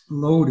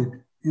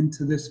exploded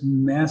into this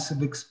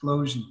massive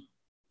explosion.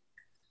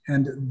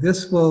 And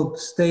this will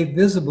stay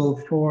visible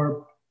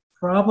for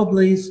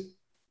probably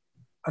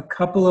a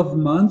couple of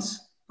months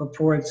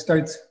before it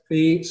starts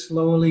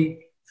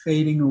slowly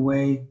fading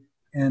away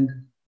and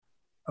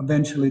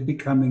eventually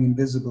becoming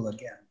invisible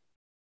again.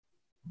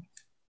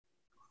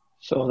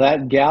 So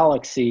that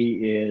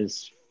galaxy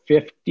is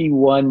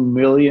 51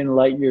 million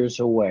light years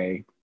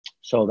away.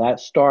 So that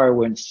star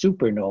went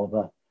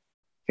supernova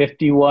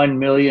 51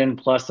 million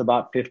plus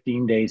about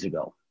 15 days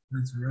ago.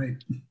 That's right.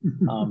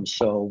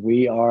 So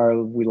we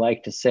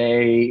like to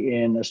say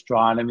in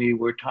astronomy,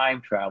 we're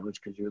time travelers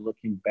because you're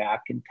looking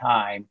back in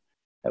time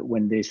at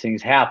when these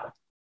things happen.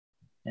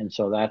 And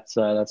so that's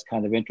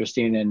kind of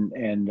interesting.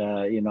 And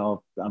you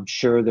know, I'm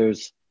sure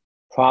there's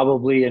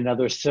probably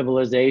another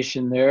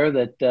civilization there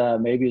that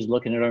maybe is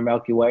looking at our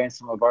Milky Way and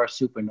some of our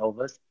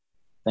supernovas,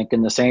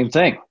 thinking the same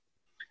thing.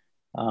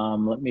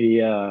 Let me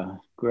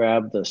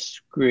grab the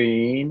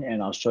screen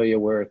and I'll show you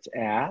where it's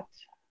at.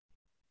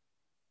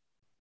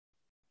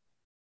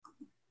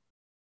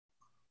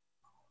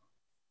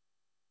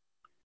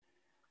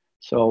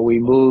 So we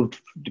moved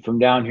from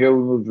down here,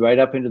 we moved right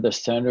up into the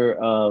center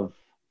of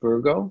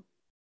Virgo.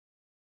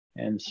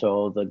 And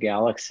so the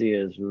galaxy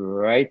is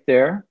right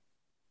there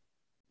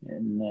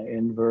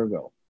in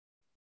Virgo.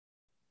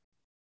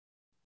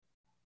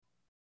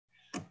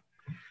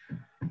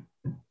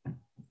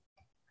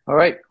 All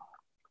right,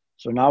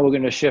 so now we're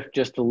going to shift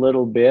just a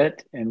little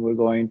bit and we're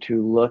going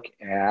to look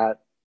at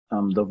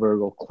the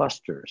Virgo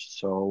clusters.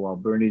 So while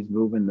Bernie's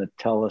moving the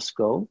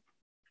telescope,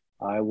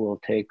 I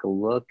will take a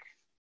look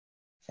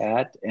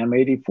at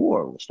M84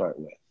 we'll start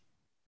with.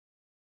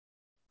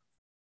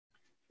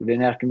 We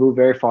didn't have to move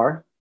very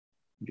far.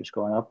 I'm just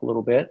going up a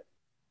little bit.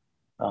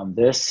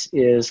 This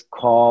is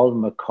called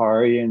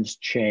Macarian's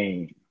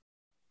chain.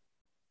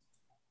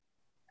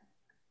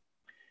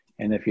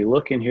 And if you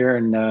look in here,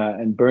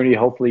 and Bernie,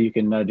 hopefully you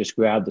can just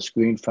grab the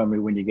screen from me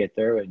when you get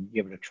there and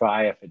give it a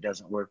try. If it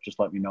doesn't work, just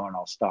let me know and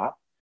I'll stop.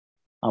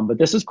 But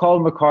this is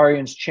called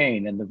Macarian's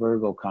chain in the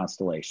Virgo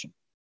constellation.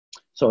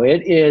 So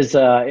it is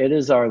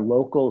our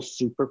local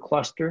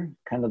supercluster,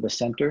 kind of the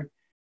center.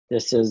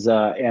 This is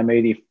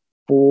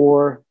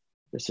M84.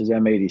 This is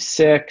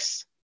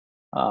M86.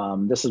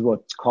 This is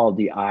what's called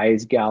the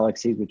eyes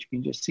galaxies, which you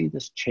can just see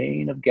this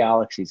chain of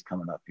galaxies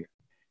coming up here.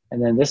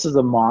 And then this is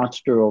a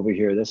monster over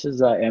here. This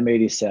is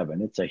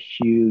M87. It's a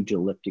huge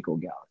elliptical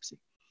galaxy.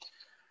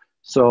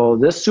 So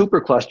this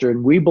supercluster,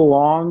 and we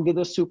belong to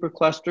this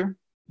supercluster.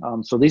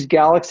 So these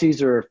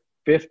galaxies are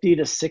 50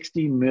 to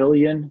 60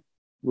 million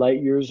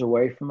light years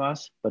away from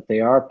us, but they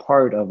are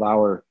part of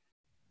our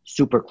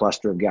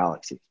supercluster of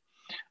galaxies.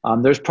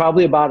 There's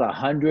probably about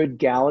 100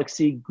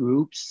 galaxy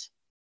groups,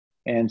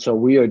 and so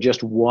we are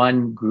just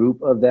one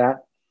group of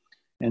that.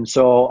 And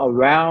so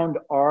around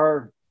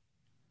our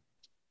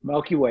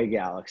Milky Way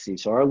galaxy,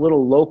 so our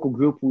little local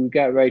group we've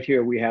got right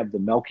here, we have the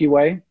Milky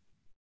Way,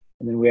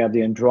 And then we have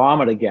the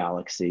Andromeda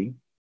galaxy,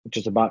 which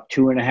is about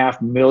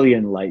 2.5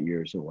 million light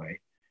years away.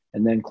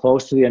 And then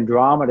close to the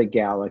Andromeda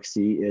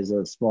galaxy is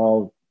a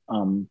small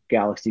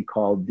galaxy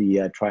called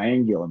the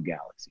Triangulum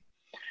galaxy.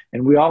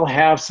 And we all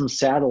have some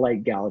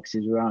satellite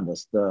galaxies around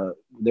us.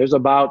 There's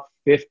about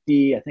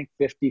 50, I think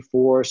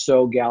 54 or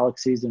so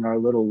galaxies in our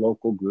little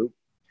local group.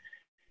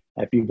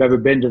 If you've ever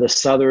been to the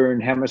southern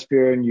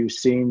hemisphere and you've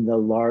seen the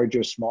large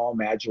or small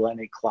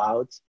Magellanic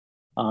Clouds,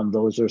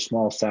 those are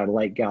small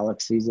satellite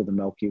galaxies of the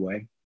Milky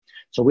Way.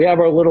 So we have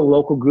our little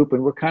local group,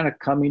 and we're kind of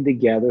coming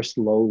together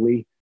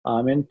slowly.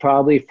 In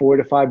probably 4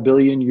 to 5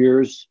 billion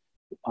years,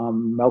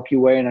 Milky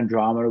Way and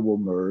Andromeda will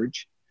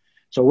merge.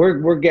 So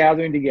we're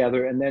gathering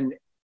together, and then,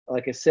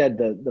 like I said,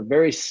 the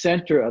very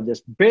center of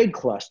this big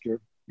cluster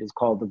is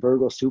called the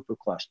Virgo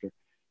supercluster.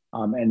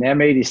 And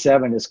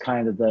M87 is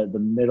kind of the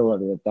middle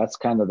of it. That's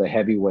kind of the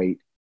heavyweight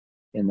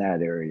in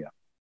that area.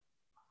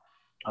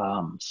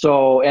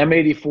 So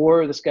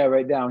M84, this guy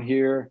right down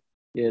here,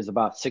 is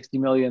about 60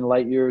 million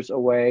light years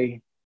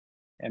away.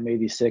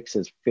 M86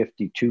 is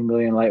 52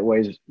 million light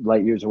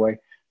years away.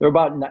 They're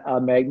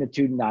about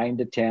magnitude 9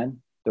 to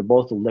 10. They're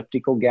both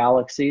elliptical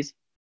galaxies.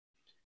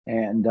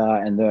 And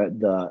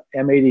the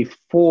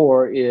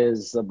M84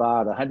 is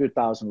about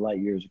 100,000 light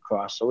years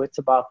across. So it's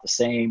about the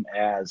same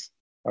as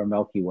our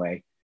Milky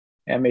Way.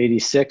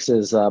 M86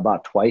 is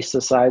about twice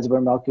the size of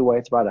our Milky Way.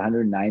 It's about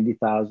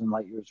 190,000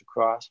 light years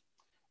across.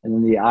 And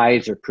then the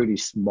eyes are pretty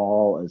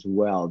small as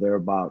well. They're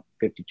about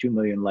 52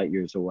 million light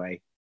years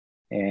away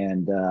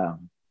and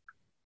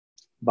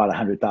about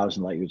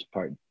 100,000 light years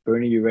apart.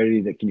 Bernie, you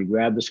ready? Can you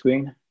grab the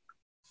screen?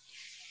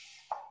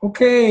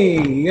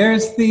 Okay,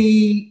 there's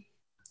the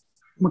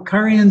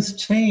Macarian's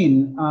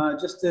chain,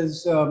 just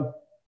as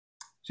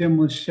Jim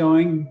was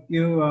showing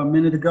you a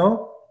minute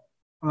ago.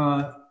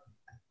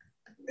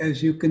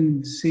 As you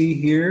can see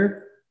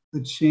here,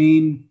 the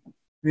chain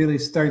really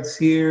starts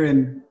here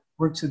and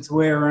works its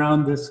way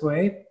around this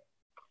way.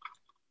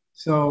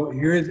 So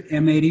here's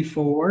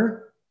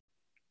M84,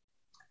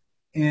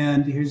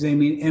 and here's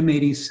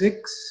M86.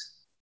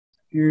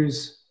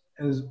 Here's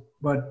as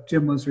what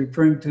Jim was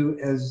referring to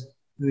as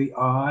the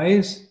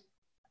eyes.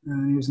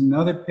 And here's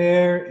another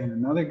pair, and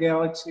another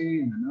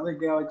galaxy, and another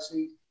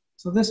galaxy.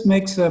 So this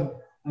makes an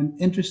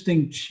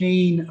interesting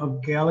chain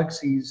of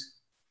galaxies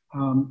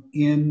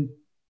in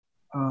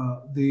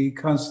the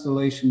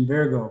constellation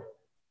Virgo.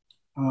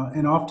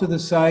 And off to the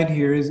side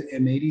here is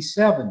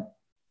M87.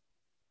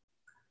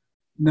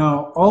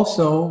 Now,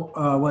 also,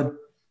 what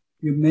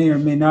you may or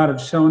may not have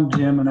shown,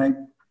 Jim, and I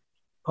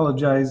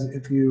apologize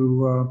if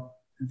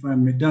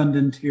I'm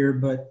redundant here,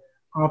 but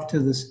off to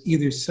this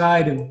either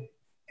side of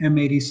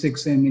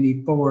M86,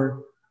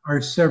 M84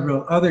 are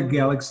several other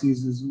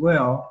galaxies as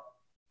well.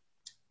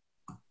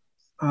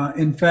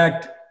 In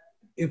fact,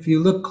 if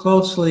you look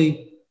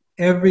closely,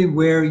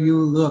 everywhere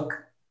you look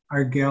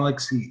are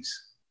galaxies.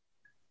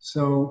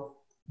 So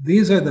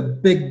these are the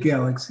big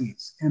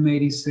galaxies,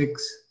 M86,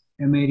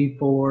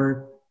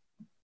 M84.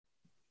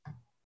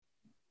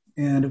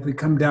 And if we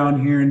come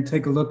down here and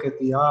take a look at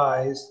the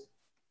eyes,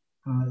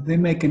 they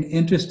make an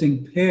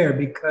interesting pair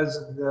because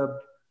of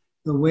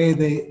the way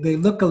they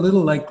look a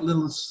little like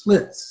little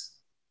slits,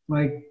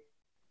 like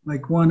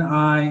one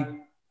eye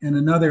and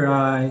another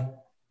eye,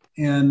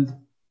 and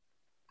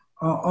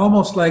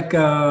almost like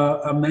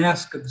a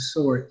mask of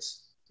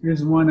sorts.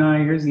 Here's one eye,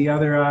 here's the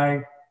other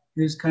eye,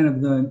 here's kind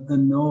of the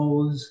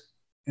nose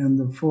and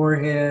the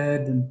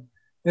forehead, and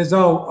there's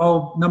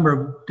all number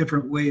of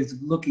different ways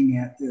of looking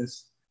at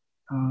this,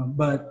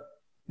 but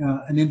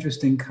an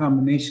interesting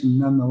combination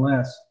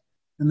nonetheless.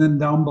 And then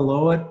down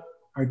below it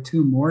are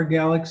two more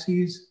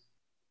galaxies,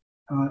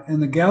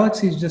 and the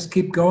galaxies just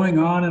keep going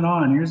on and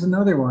on. Here's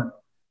another one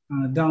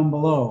down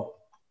below.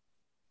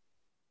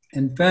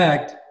 In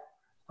fact,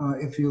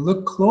 if you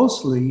look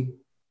closely,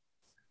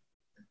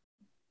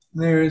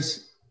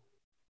 there's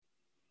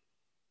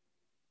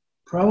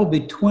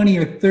probably 20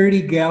 or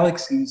 30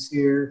 galaxies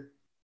here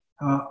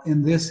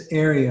in this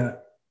area.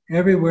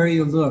 Everywhere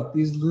you look,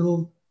 these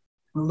little,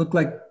 look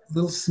like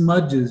little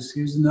smudges.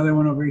 Here's another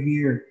one over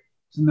here.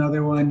 There's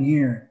another one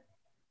here.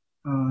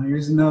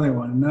 Here's another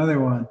one, another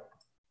one,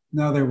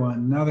 another one,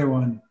 another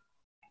one.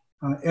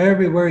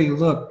 Everywhere you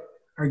look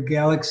are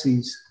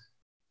galaxies.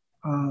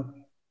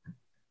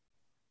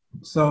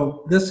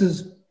 So this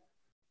is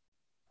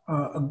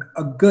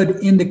a good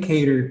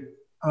indicator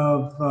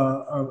of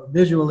a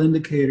visual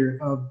indicator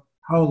of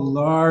how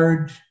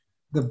large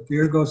the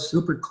Virgo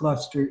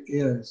supercluster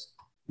is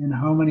and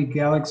how many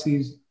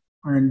galaxies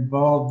are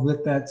involved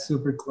with that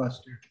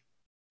supercluster.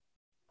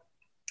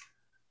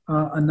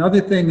 Another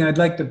thing I'd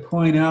like to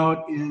point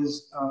out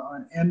is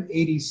on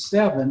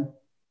M87.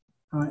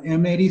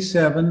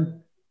 M87,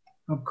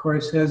 of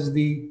course, has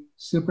the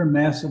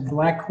supermassive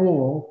black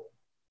hole.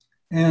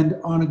 And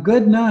on a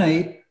good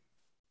night,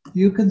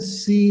 you can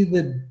see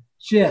the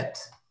jet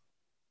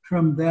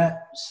from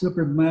that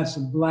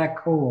supermassive black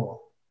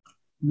hole.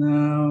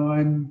 Now,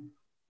 I'm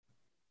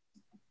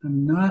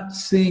not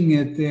seeing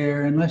it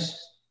there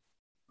unless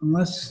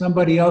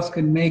somebody else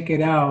can make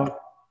it out.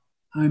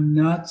 I'm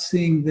not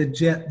seeing the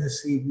jet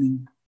this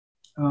evening,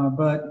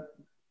 but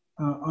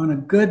on a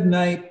good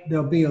night,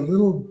 there'll be a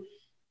little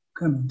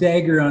kind of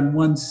dagger on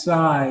one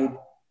side,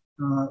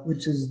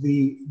 which is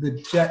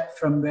the jet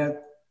from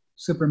that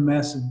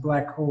supermassive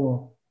black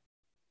hole.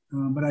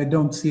 But I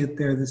don't see it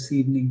there this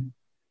evening.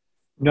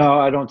 No,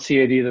 I don't see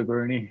it either,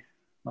 Bernie.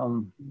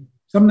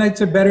 Some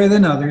nights are better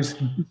than others.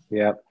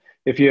 Yeah.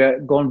 If you're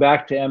going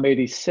back to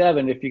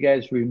M87, if you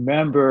guys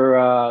remember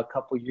a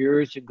couple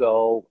years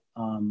ago,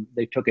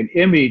 they took an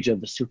image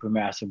of the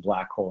supermassive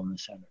black hole in the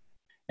center.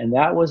 And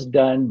that was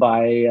done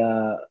by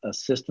a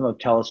system of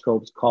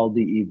telescopes called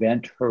the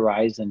Event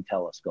Horizon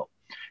Telescope.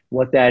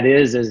 What that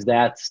is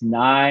that's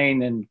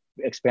 9 and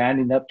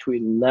expanding up to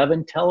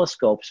 11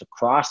 telescopes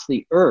across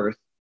the Earth.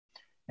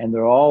 And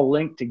they're all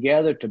linked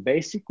together to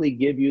basically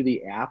give you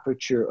the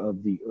aperture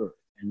of the Earth.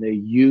 And they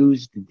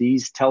used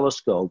these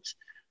telescopes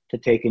to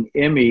take an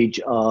image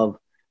of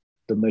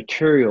the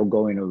material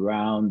going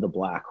around the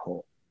black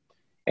hole.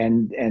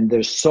 And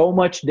there's so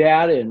much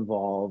data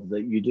involved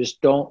that you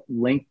just don't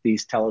link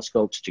these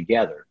telescopes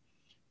together.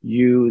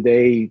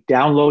 They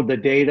download the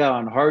data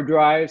on hard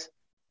drives,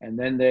 and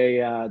then they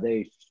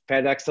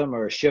FedEx them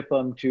or ship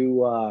them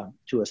to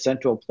a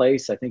central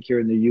place. I think here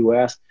in the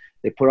U.S.,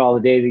 they put all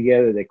the data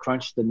together, they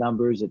crunch the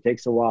numbers. It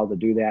takes a while to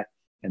do that,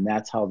 and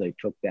that's how they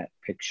took that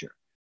picture.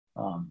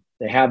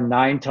 They have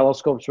 9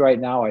 telescopes right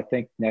now. I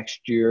think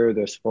next year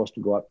they're supposed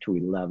to go up to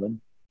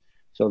 11,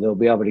 so they'll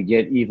be able to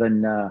get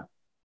even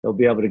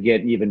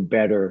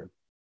better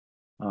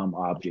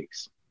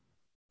objects.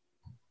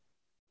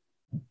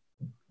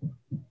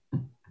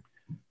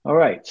 All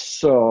right,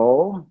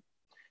 so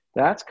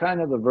that's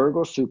kind of the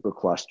Virgo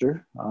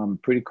supercluster.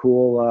 Pretty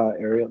cool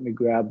area. Let me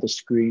grab the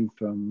screen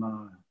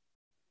from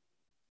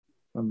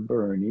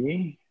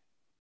Bernie.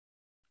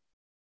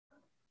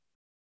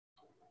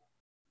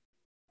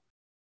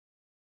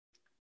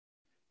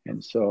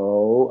 And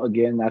so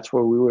again, that's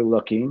where we were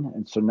looking.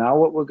 And so now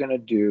what we're going to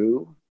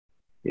do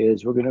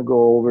is we're going to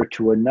go over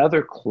to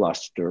another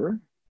cluster.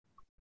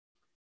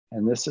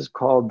 And this is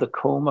called the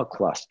Coma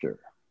cluster.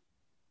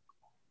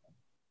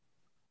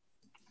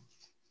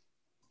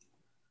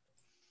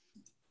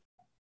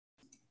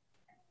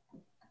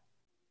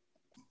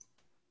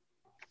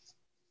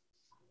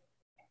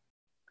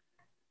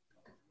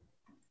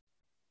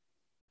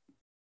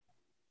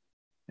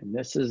 And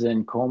this is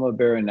in Coma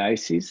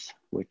Berenices,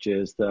 which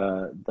is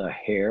the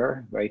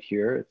hair right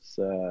here. It's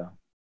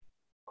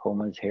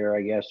Coma's hair,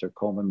 I guess, or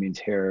Coma means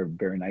hair,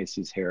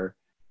 Berenices hair.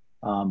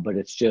 But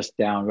it's just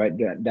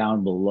right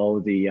down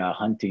below the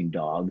hunting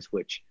dogs,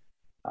 which,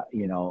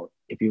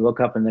 if you look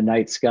up in the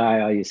night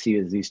sky, all you see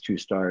is these 2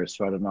 stars.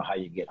 So I don't know how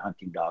you get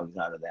hunting dogs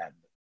out of that.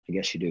 I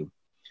guess you do.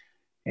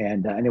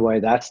 And anyway,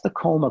 that's the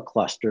Coma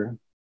cluster.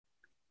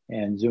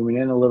 And zooming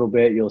in a little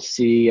bit, you'll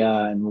see,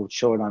 and we'll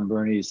show it on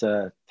Bernie's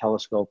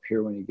telescope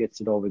here when he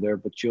gets it over there,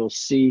 but you'll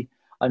see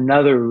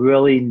another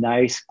really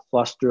nice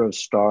cluster of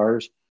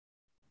stars.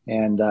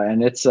 And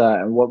it's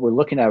what we're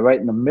looking at right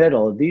in the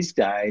middle of these 2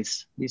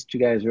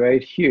 guys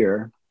right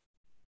here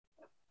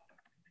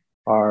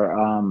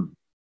are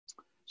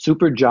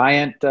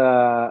supergiant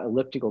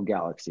elliptical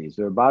galaxies.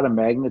 They're about a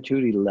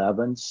magnitude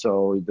 11,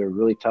 so they're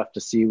really tough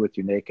to see with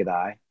your naked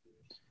eye.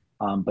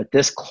 But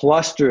this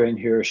cluster in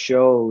here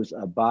shows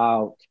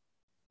about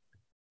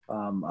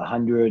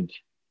 100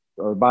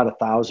 or about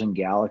 1,000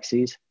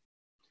 galaxies,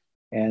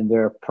 and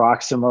they're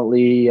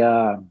approximately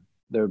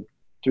they're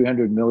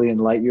 300 million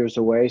light years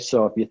away.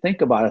 So if you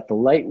think about it, the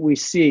light we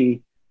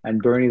see,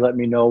 and Bernie, let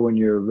me know when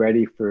you're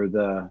ready for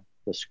the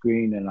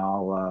screen, and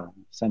I'll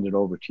send it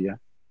over to you.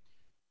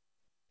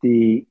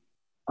 The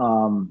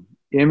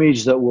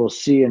image that we'll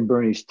see in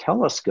Bernie's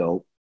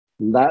telescope,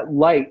 that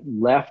light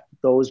left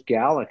those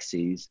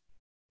galaxies.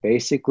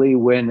 Basically,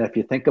 if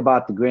you think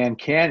about the Grand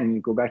Canyon,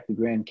 you go back to the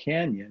Grand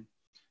Canyon,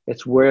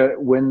 it's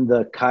when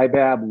the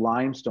Kaibab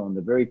limestone,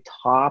 the very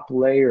top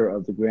layer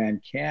of the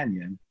Grand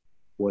Canyon,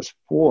 was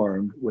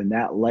formed when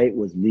that light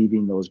was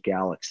leaving those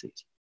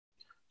galaxies.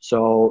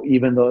 So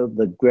even though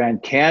the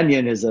Grand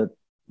Canyon is a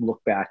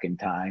look back in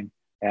time,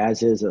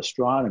 as is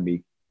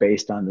astronomy,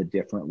 based on the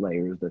different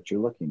layers that you're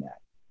looking at.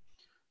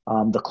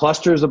 The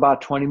cluster is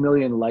about 20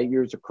 million light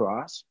years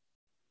across.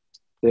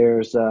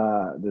 There's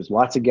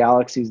lots of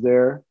galaxies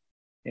there,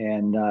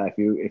 and if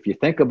you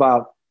think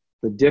about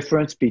the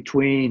difference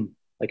between,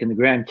 like in the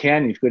Grand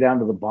Canyon, if you go down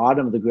to the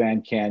bottom of the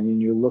Grand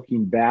Canyon, you're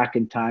looking back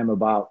in time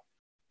about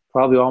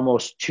probably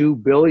almost 2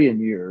 billion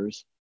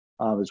years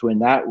is when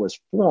that was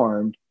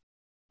formed,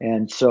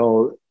 and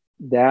so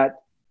that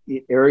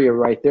area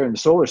right there in the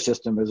solar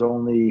system is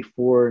only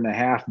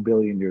 4.5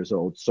 billion years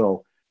old.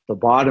 So the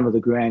bottom of the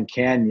Grand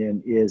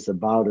Canyon is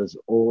about as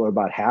old, or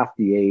about half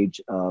the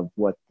age of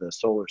what the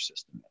solar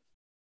system is.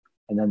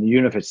 And then the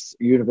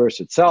universe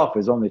itself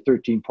is only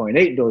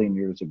 13.8 billion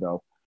years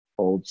ago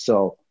old.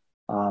 So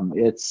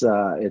it's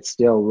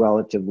still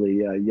relatively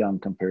young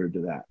compared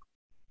to that.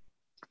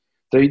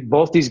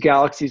 Both these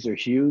galaxies are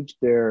huge.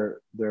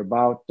 They're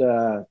about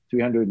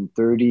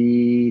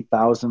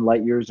 330,000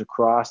 light years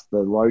across, the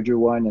larger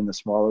one, and the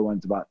smaller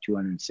one's about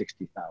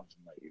 260,000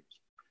 light years.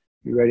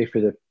 You ready for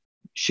the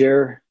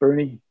share,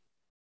 Bernie?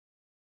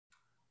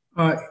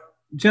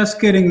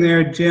 Just getting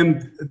there,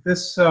 Jim.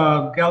 This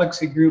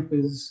galaxy group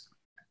is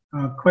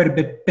quite a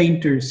bit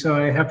fainter, so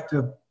I have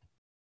to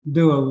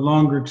do a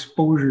longer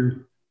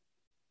exposure.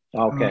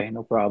 Okay,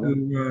 no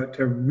problem.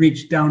 To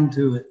reach down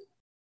to it.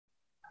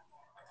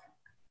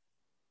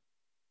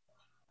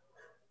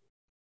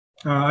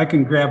 I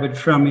can grab it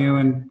from you,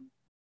 and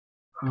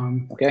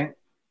okay,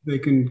 they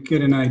can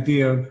get an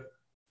idea of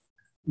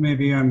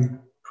maybe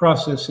I'm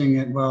processing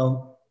it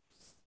while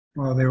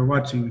they're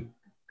watching.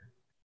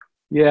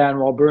 Yeah, and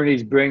while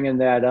Bernie's bringing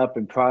that up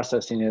and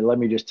processing it, let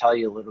me just tell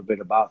you a little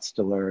bit about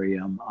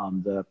Stellarium.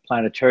 The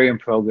planetarium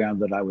program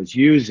that I was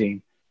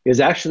using is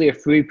actually a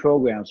free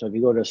program. So if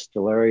you go to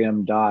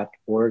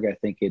stellarium.org, I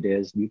think it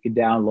is, you can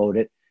download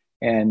it,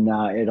 and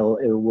it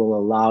will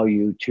allow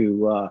you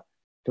to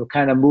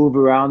kind of move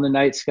around the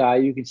night sky.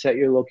 You can set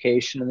your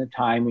location and the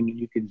time, and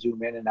you can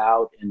zoom in and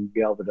out and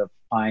be able to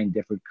find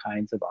different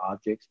kinds of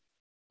objects.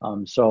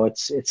 So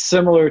it's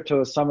similar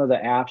to some of the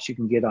apps you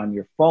can get on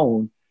your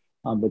phone,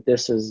 but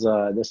this is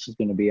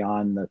going to be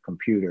on the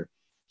computer.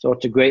 So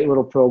it's a great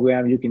little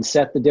program. You can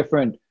set the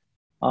different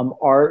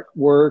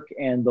artwork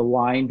and the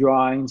line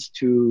drawings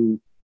to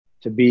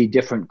be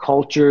different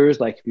cultures.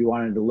 Like if you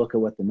wanted to look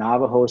at what the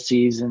Navajo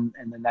sees in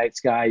the night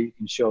sky, you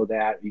can show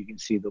that. You can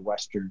see the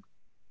Western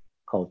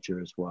culture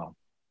as well.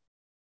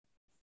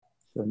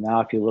 So now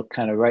if you look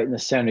kind of right in the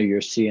center,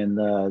 you're seeing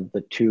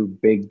the two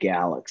big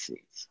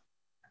galaxies.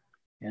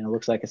 And it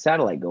looks like a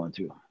satellite going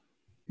through.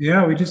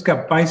 Yeah, we just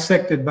got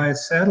bisected by a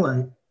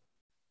satellite.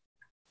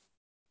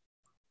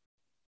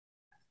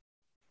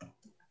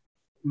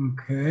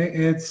 Okay,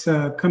 it's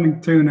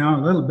coming through now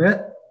a little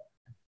bit.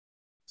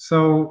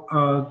 So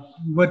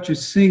what you're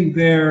seeing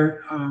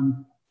there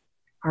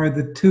are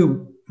the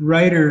two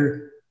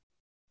brighter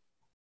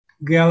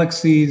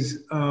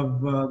galaxies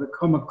of the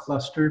Coma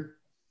cluster.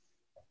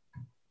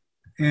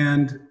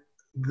 And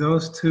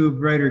those two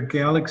brighter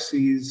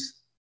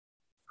galaxies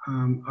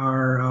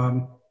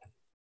are,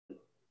 let's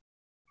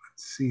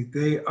see,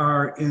 they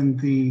are in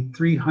the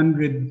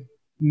 300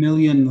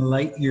 million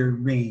light year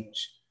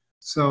range.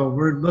 So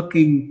we're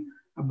looking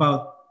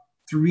about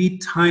 3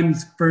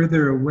 times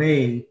further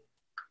away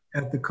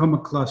at the Coma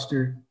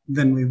cluster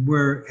than we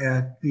were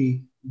at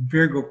the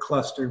Virgo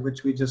cluster,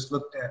 which we just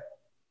looked at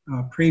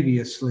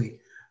previously.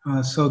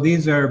 So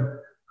these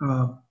are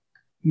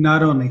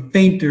not only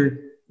fainter,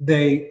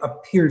 they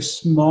appear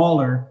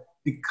smaller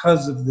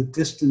because of the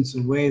distance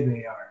away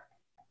they are.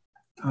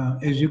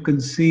 As you can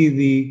see,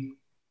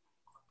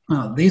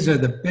 these are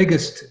the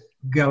biggest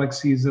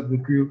galaxies of the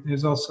group.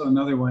 There's also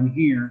another one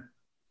here.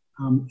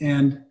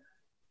 And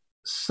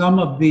some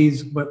of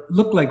these, what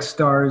look like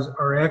stars,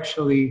 are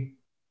actually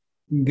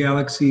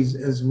galaxies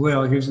as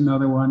well. Here's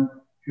another one.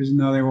 Here's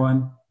another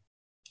one.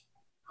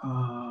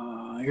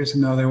 Here's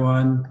another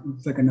one.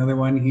 Looks like another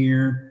one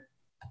here.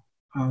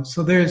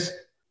 So there's,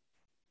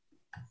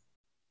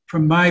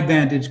 from my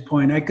vantage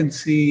point, I can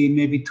see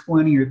maybe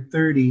 20 or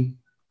 30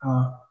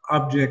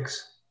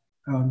 objects,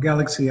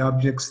 galaxy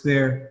objects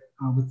there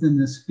within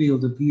this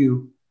field of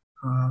view,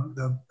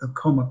 the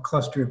Coma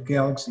cluster of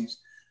galaxies.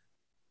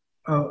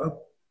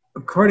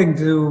 According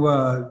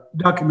to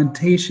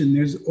documentation,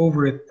 there's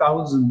over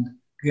 1,000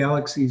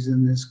 galaxies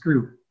in this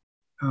group,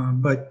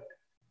 but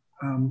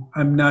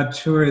I'm not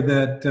sure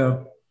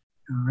that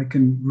I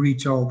can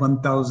reach all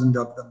 1,000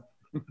 of them.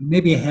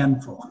 Maybe a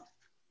handful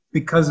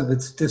because of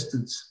its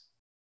distance.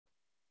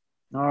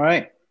 All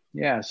right.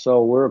 Yeah,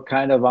 so we're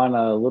kind of on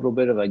a little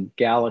bit of a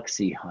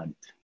galaxy hunt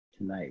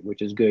tonight,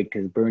 which is good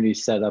because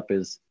Bernie's setup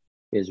is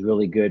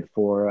really good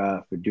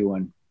for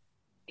doing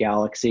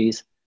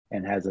galaxies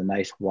and has a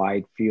nice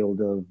wide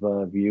field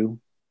of view.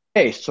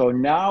 Okay, so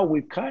now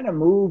we've kind of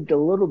moved a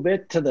little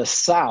bit to the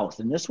south,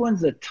 and this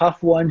one's a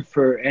tough one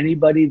for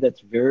anybody that's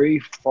very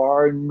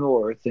far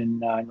north in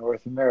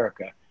North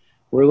America.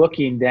 We're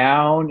looking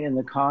down in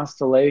the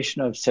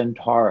constellation of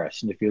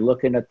Centaurus, and if you're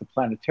looking at the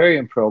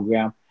planetarium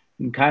program,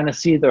 you can kind of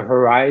see the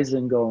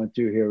horizon going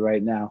through here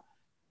right now.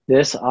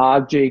 This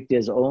object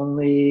is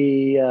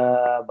only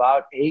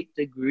about 8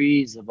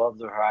 degrees above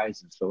the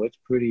horizon, so it's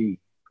pretty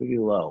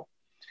low.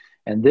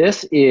 And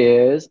this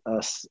is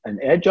an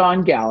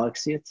edge-on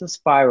galaxy. It's a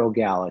spiral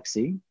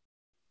galaxy,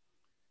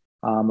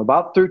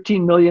 about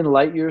 13 million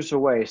light years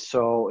away.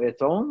 So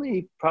it's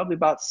only probably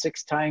about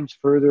 6 times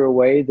further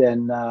away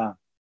than the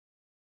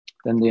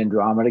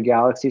Andromeda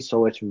galaxy.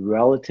 So it's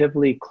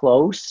relatively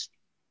close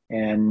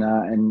and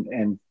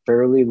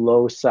fairly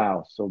low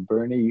south. So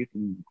Bernie, you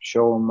can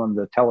show them on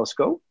the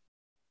telescope.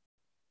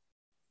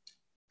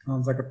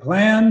 Sounds like a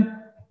plan.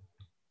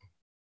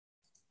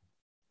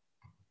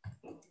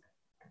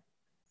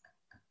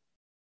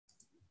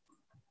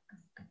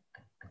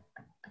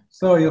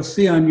 So you'll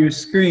see on your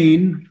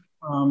screen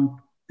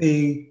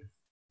the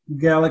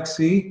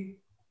galaxy.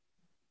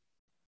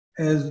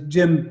 As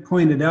Jim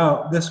pointed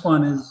out, this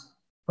one is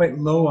quite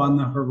low on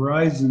the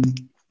horizon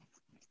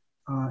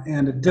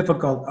and a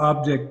difficult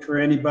object for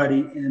anybody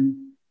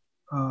in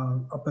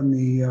up in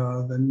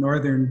the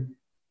northern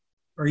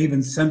or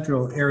even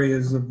central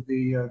areas of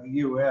the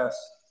U.S.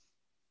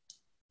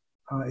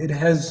 It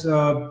has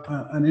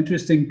an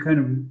interesting kind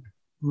of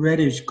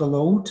reddish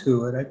glow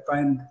to it. I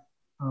find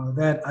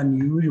that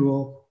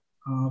unusual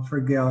for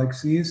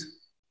galaxies.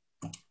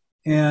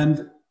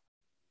 And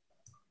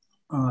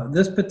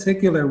this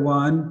particular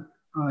one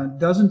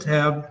doesn't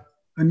have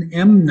an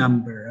M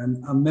number,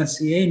 a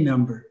Messier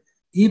number,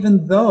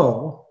 even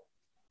though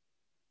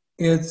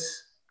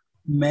it's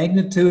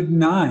magnitude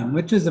 9,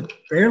 which is a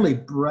fairly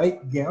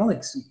bright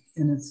galaxy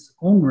in its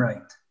own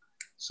right.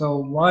 So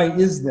why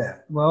is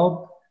that?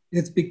 Well,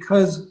 it's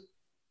because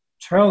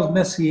Charles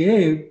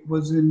Messier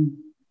was in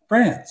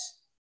France,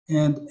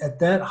 and at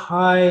that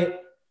high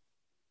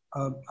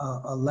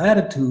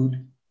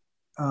latitude,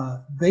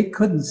 they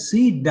couldn't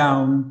see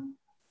down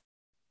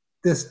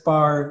this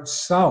far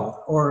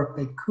south, or if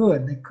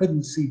they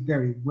couldn't see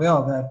very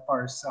well that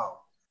far south.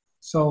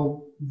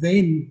 So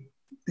they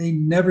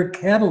never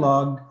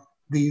cataloged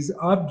these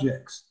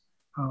objects.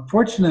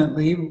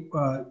 Fortunately,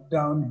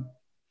 down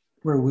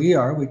where we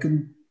are, we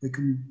can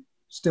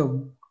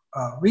still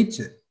reach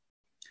it.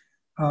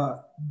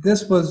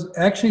 This was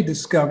actually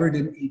discovered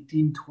in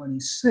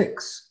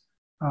 1826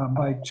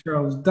 by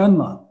Charles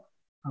Dunlop.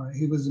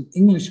 He was an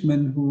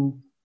Englishman who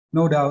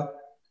no doubt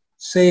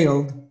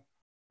sailed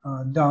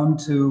down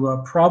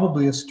to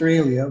probably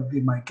Australia, would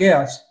be my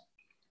guess,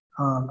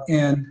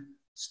 and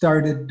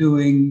started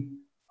doing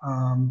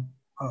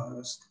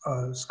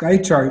sky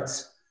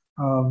charts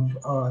of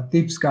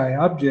deep sky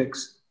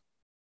objects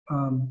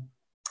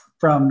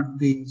from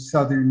the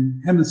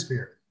southern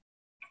hemisphere.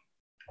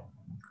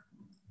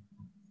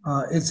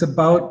 It's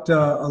about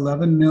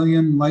 11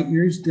 million light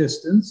years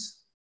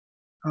distance,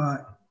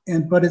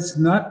 but it's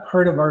not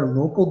part of our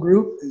local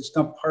group. It's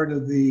not part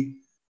of the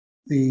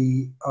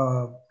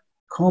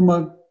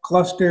Coma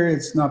cluster.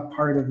 It's not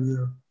part of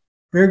the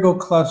Virgo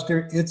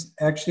cluster. It's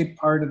actually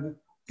part of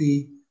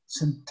the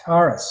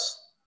Centaurus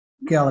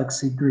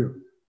galaxy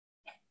group.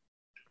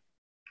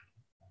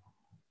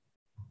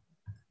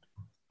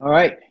 All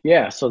right,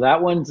 yeah. So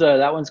that one's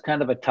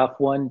kind of a tough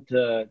one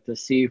to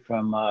see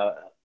from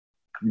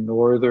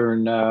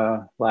northern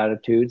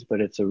latitudes, but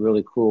it's a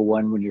really cool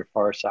one when you're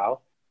far south.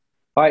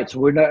 All right, so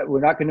we're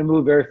not going to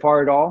move very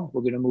far at all.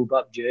 We're going to move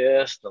up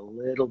just a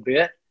little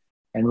bit,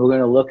 and we're going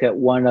to look at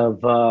one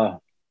of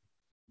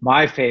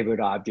my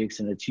favorite objects,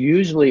 and it's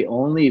usually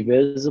only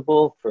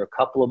visible for a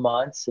couple of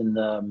months in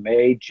the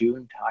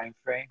May-June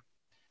timeframe.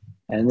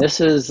 And this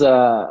is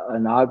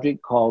an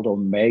object called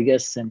Omega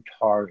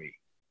Centauri.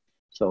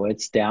 So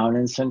it's down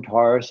in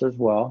Centaurus as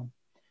well.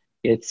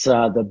 It's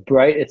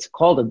it's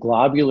called a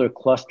globular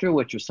cluster,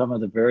 which are some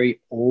of the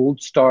very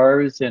old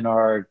stars in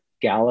our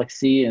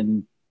galaxy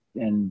and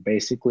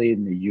basically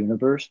in the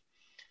universe.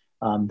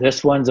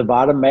 This one's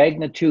about a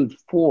magnitude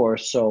 4,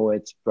 so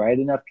it's bright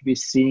enough to be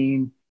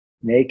seen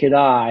naked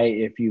eye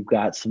if you've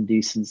got some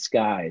decent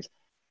skies.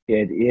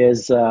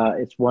 It's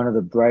one of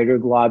the brighter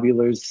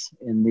globulars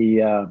in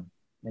the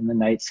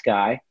night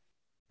sky.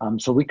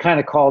 So we kind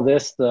of call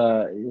this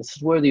is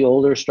where the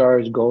older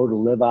stars go to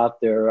live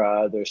out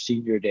their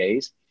senior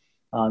days.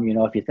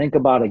 If you think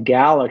about a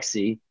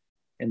galaxy,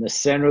 in the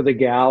center of the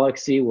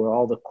galaxy where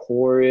all the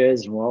core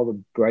is and where all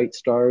the bright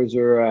stars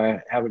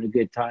are having a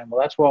good time,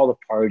 well, that's where all the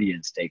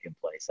partying's taking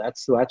place.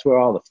 That's where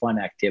all the fun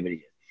activity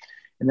is.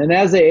 And then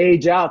as they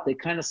age out, they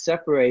kind of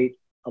separate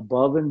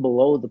above and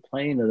below the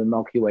plane of the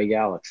Milky Way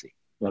galaxy,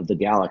 of the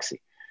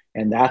galaxy.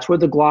 And that's where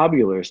the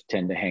globulars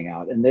tend to hang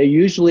out. And they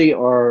usually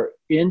are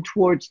in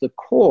towards the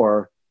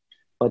core,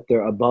 but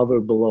they're above or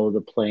below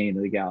the plane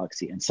of the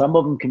galaxy. And some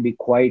of them can be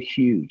quite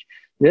huge.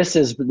 This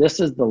is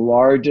the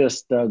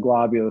largest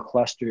globular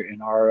cluster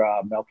in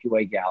our Milky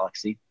Way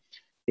galaxy.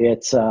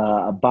 It's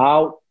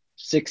about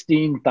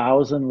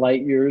 16,000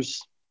 light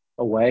years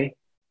away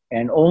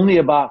and only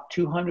about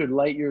 200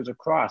 light years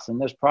across. And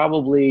there's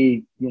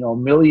probably, a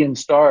million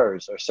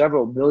stars or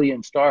several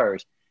million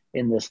stars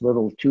in this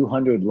little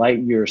 200 light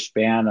year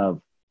span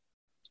of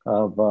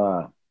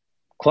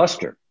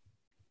cluster.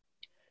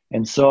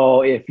 And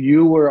so if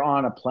you were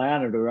on a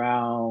planet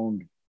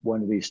around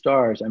one of these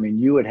stars, I mean,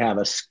 you would have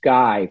a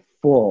sky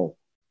full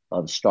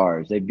of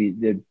stars.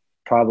 They'd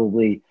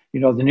probably,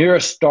 the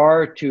nearest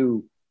star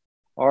to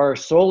our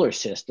solar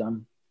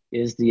system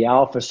is the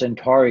Alpha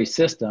Centauri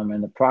system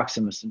and the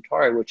Proxima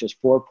Centauri, which is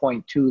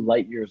 4.2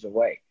 light years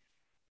away.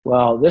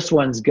 Well, this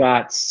one's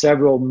got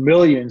several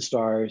million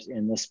stars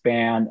in the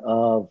span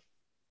of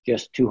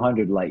just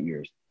 200 light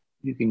years.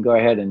 You can go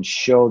ahead and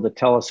show the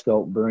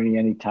telescope, Bernie,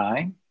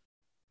 anytime.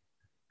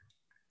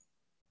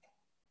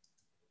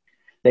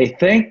 They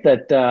think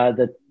that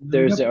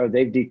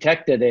they've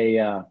detected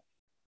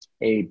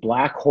a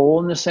black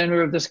hole in the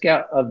center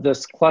of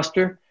this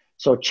cluster.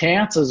 So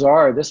chances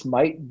are this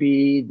might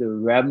be the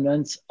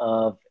remnants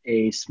of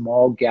a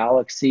small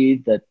galaxy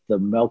that the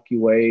Milky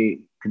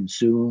Way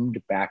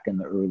consumed back in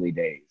the early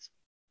days.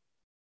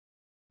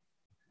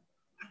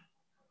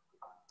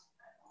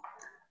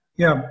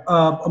 Yeah,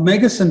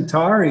 Omega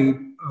Centauri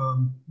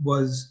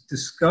was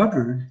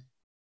discovered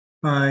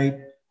by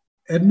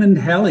Edmund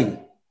Halley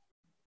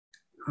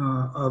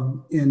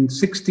in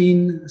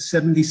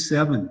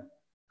 1677.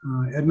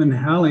 Edmund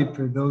Halley,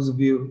 for those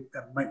of you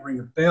that might ring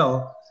a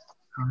bell,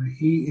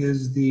 he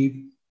is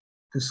the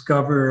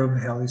discoverer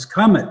of Halley's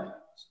Comet.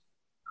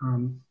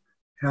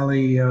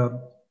 Halley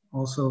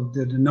also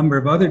did a number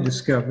of other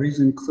discoveries,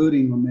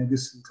 including Omega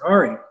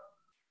Centauri.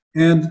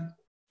 And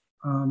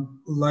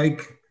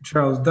like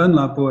Charles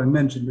Dunlop, who I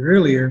mentioned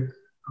earlier,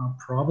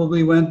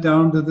 probably went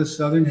down to the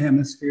southern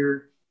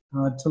hemisphere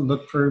to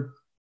look for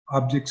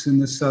objects in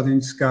the southern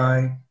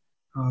sky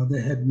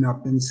that had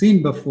not been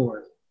seen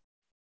before.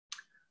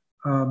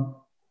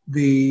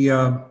 The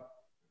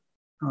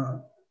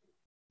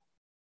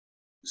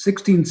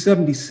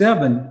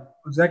 1677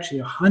 was actually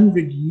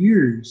 100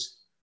 years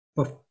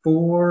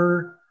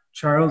before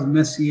Charles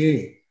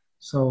Messier.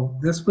 So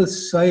this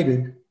was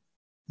cited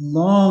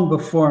long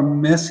before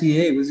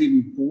Messier was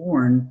even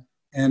born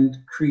and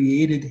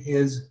created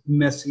his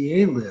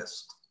Messier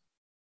list.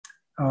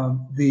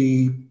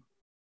 And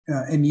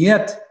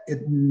yet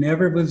it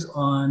never was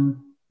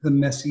on the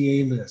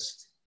Messier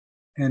list.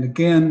 And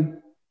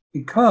again,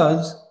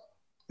 because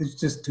it's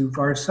just too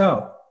far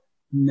south.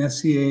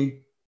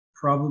 Messier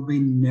probably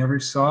never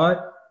saw it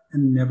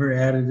and never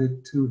added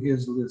it to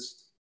his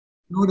list.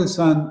 Notice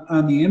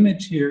on the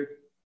image here,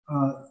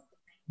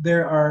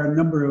 there are a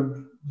number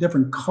of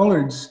different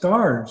colored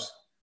stars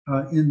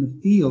in the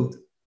field.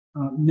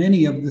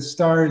 Many of the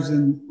stars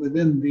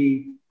within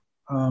the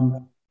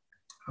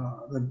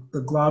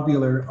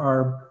globular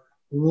are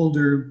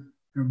older,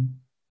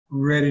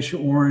 reddish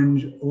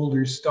orange,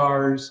 older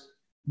stars.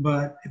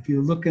 But if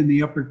you look in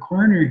the upper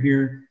corner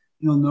here,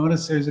 you'll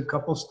notice there's a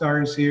couple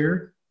stars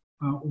here.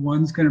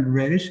 One's kind of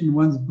reddish and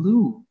one's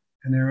blue,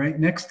 and they're right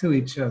next to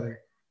each other.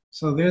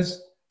 So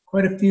there's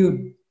quite a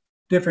few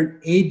different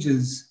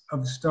ages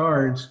of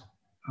stars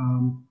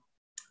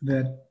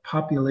that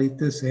populate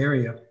this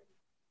area.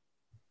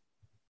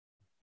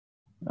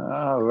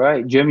 All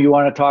right, Jim, you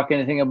want to talk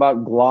anything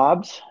about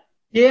globs?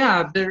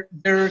 Yeah,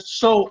 they're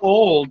so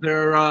old.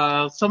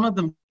 Some of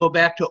them go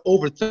back to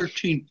over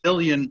 13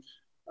 billion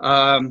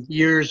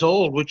years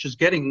old, which is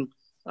getting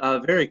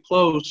very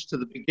close to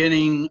the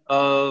beginning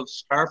of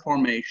star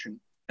formation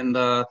in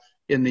the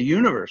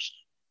universe.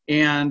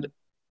 And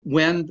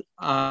when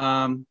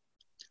the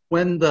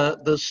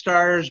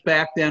stars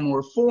back then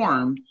were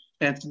formed,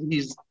 and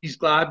these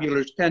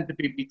globulars tend to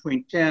be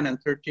between 10 and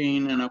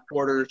 13 and a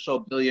quarter or so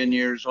billion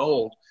years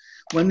old.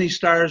 When these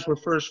stars were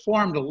first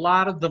formed, a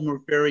lot of them were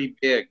very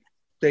big.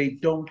 They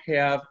don't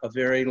have a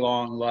very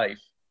long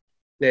life.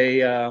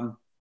 They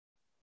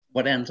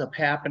what ends up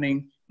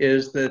happening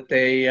is that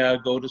they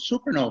go to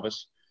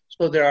supernovas.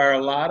 So there are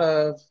a lot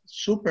of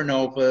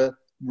supernova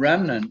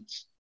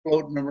remnants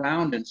floating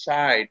around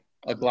inside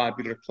a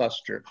globular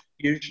cluster.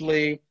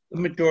 Usually, the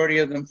majority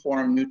of them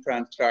form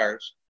neutron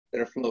stars that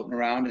are floating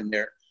around in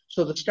there.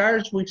 So the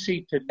stars we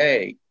see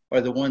today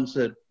are the ones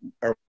that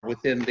are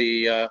within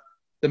the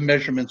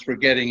measurements we're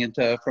getting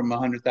into from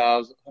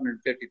 100,000,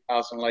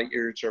 150,000 light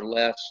years or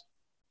less.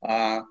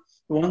 The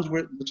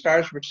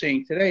stars we're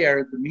seeing today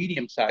are the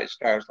medium-sized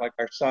stars, like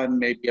our sun,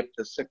 maybe up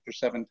to 6 or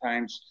 7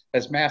 times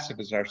as massive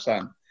as our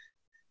sun.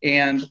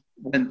 And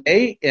when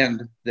they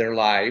end their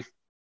life,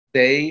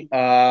 they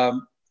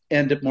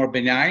end it more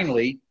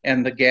benignly,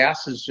 and the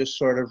gases just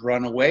sort of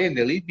run away, and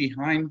they leave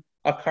behind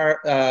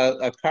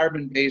a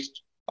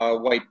carbon-based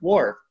white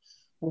dwarf.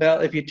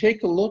 Well, if you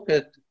take a look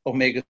at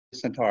Omega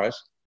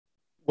Centaurus,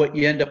 what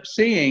you end up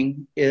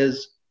seeing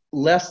is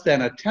less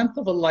than 1/10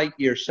 of a light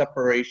year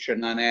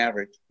separation on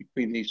average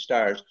between these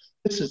stars.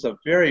 This is a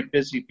very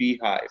busy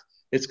beehive.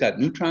 It's got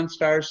neutron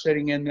stars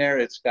sitting in there.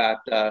 It's got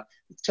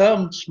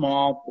some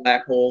small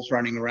black holes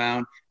running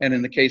around. And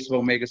in the case of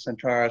Omega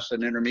Centaurus,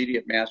 an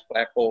intermediate mass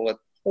black hole at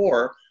the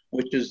core,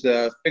 which is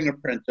the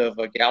fingerprint of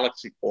a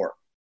galaxy core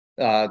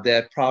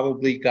that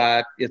probably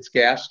got its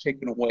gas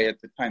taken away at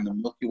the time the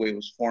Milky Way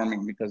was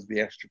forming because of the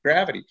extra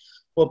gravity.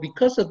 Well,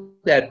 because of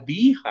that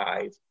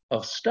beehive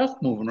of stuff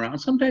moving around,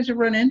 sometimes they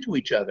run into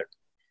each other.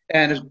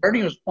 And as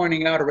Bernie was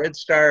pointing out, a red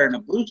star and a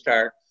blue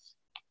star,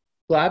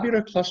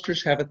 globular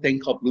clusters have a thing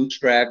called blue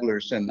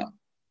stragglers in them.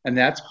 And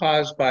that's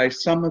caused by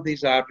some of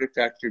these objects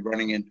actually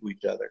running into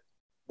each other.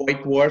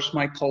 White dwarfs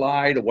might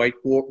collide, a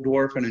white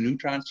dwarf and a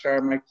neutron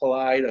star might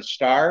collide, a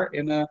star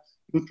in a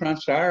neutron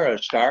star,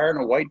 a star and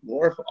a white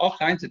dwarf, all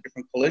kinds of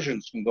different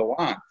collisions can go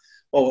on.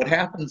 Well, what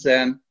happens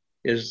then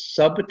is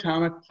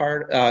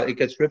it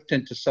gets ripped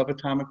into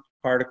subatomic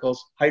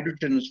particles,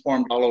 hydrogen is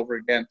formed all over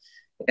again,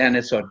 and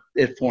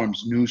it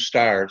forms new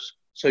stars.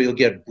 So you'll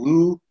get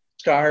blue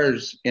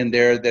stars in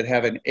there that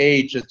have an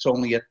age that's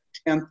only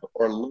 1/10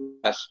 or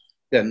less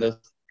than the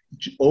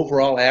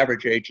overall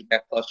average age of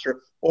that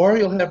cluster, or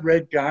you'll have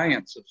red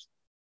giants of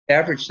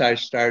average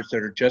sized stars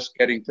that are just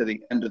getting to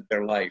the end of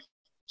their life.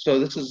 So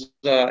this is,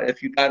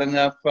 if you got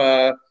enough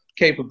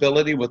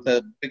capability with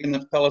a big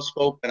enough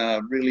telescope and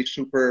a really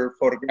super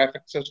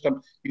photographic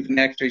system, you can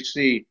actually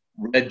see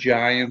red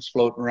giants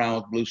floating around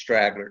with blue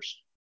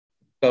stragglers.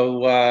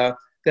 So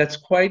that's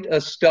quite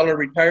a stellar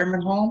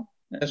retirement home,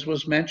 as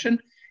was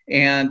mentioned.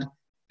 And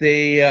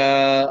they,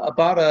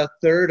 about a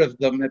third of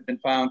them have been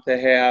found to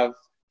have,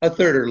 a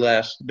third or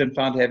less, have been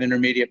found to have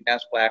intermediate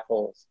mass black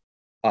holes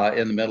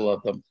in the middle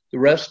of them. The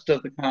rest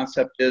of the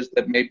concept is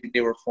that maybe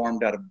they were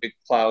formed out of big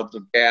clouds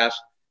of gas,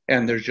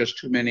 and there's just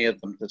too many of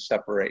them to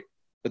separate.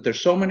 But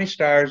there's so many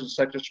stars in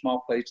such a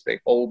small place, they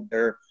hold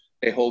their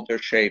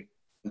shape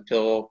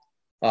until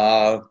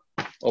a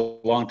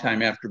long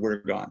time after we're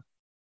gone.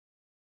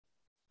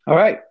 All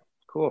right,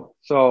 cool.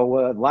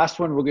 So last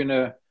one we're going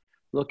to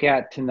look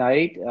at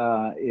tonight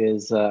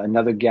is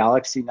another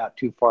galaxy not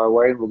too far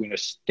away. We're going to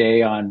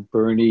stay on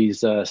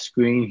Bernie's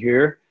screen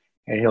here,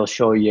 and he'll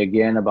show you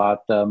again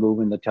about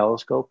moving the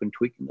telescope and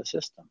tweaking the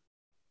system.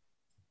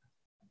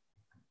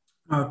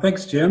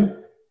 Thanks, Jim.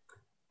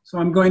 So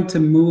I'm going to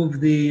move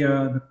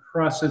the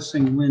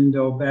processing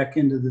window back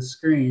into the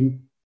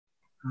screen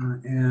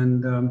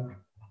and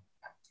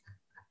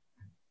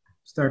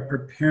start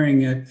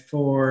preparing it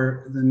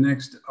for the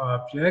next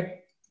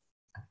object.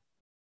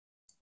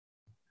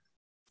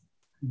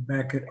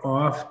 Back it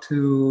off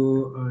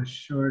to a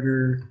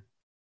shorter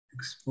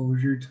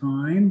exposure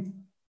time.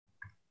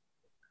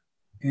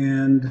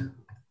 And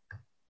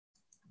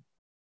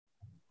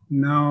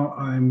now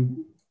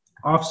I'm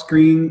off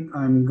screen.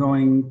 I'm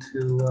going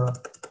to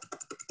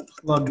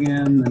plug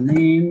in the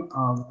name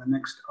of the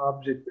next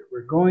object that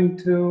we're going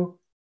to,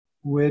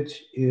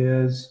 which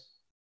is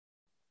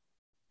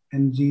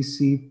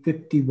NGC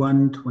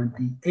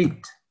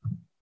 5128.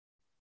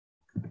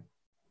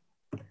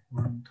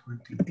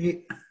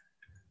 128.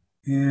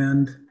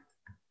 And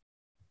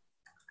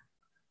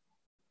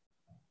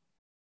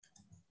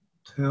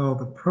tell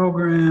the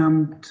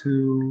program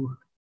to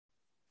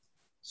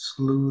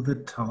slew the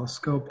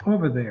telescope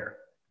over there.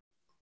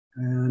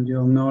 And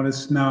you'll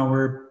notice now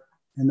we're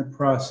in the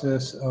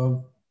process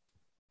of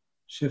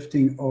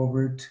shifting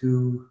over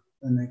to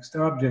the next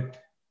object.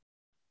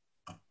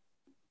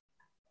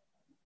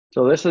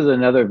 So this is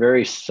another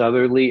very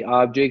southerly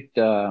object.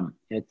 But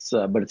it's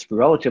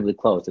relatively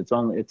close.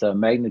 It's a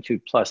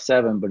magnitude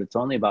 +7, but it's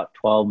only about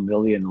 12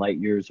 million light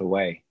years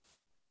away.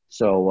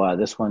 So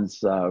this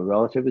one's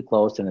relatively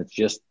close, and it's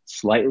just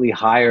slightly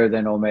higher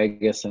than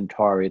Omega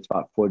Centauri. It's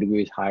about 4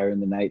 degrees higher in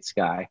the night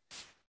sky.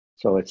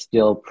 So it's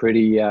still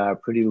pretty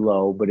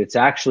low, but it's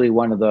actually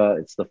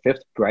it's the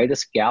 5th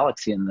brightest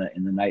galaxy in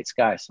the night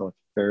sky. So it's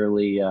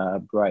fairly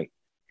bright.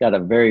 Got a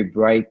very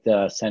bright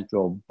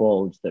central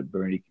bulge that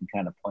Bernie can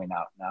kind of point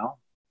out now.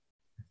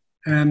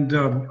 And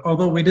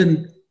although we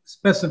didn't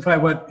specify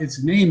what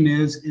its name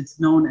is, it's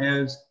known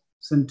as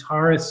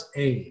Centaurus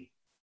A.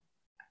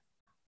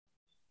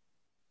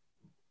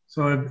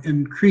 So I've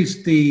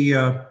increased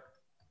the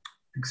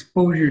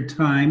exposure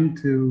time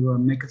to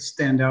make it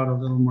stand out a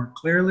little more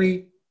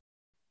clearly.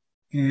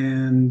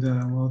 And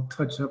we'll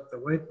touch up the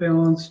white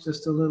balance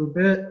just a little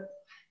bit.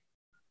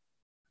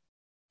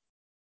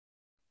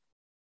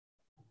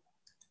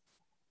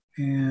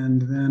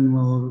 And then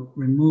we'll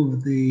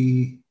remove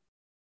the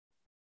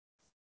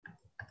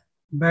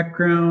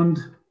background.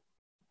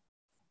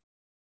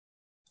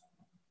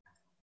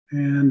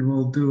 And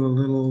we'll do a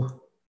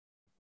little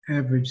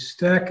average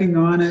stacking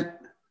on it.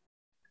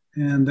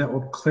 And that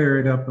will clear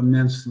it up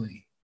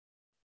immensely.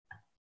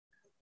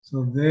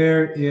 So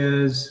there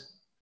is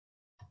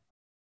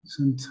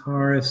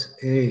Centaurus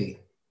A.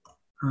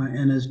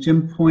 And as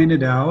Jim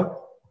pointed out,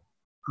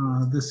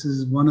 this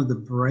is one of the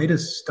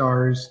brightest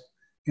stars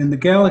in the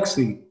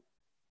galaxy,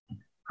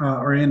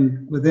 or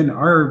within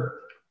our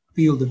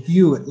field of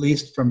view, at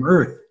least from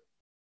Earth,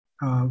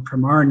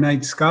 from our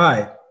night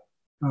sky.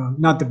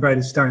 Not the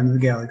brightest star in the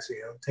galaxy,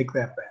 I'll take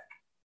that back.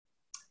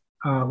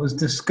 It was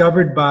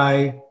discovered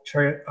by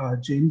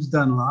James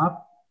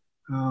Dunlop.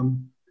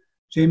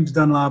 James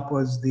Dunlop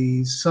was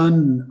the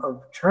son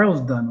of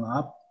Charles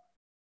Dunlop,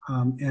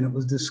 and it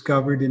was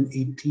discovered in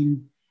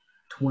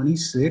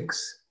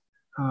 1826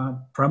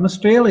 from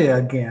Australia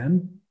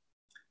again.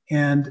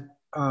 And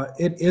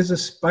it is a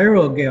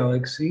spiral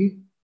galaxy,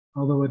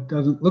 although it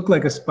doesn't look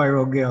like a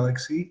spiral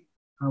galaxy,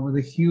 with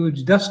a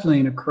huge dust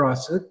lane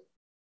across it.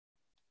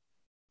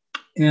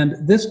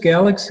 And this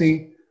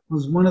galaxy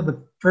was one of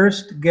the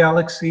first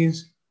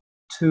galaxies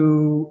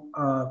to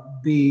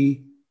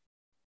be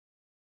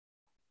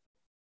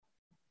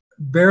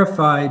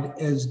verified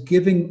as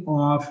giving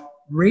off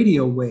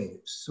radio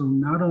waves. So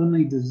not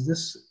only does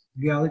this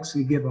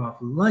galaxy give off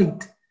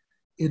light,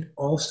 it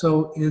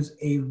also is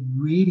a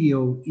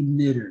radio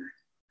emitter.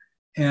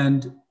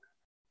 And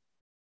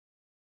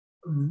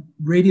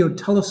radio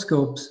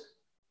telescopes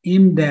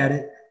aimed at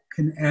it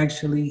can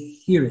actually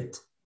hear it.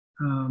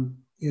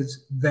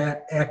 Is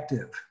that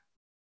active.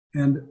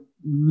 And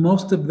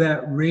most of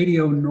that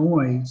radio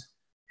noise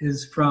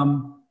is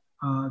from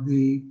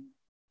the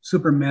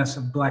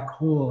supermassive black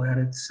hole at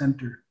its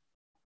center.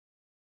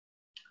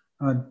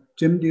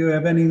 Jim, do you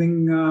have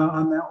anything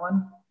on that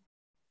one?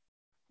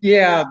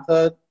 Yeah,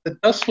 the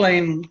dust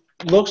lane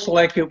looks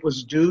like it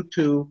was due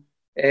to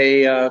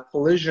a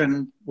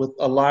collision with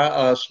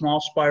a small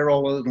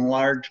spiral and a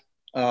large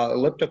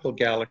elliptical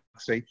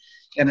galaxy.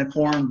 and it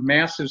formed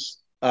massive,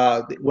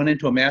 it went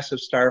into a massive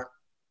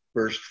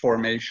starburst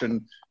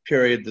formation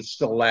period that's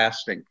still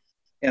lasting.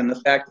 And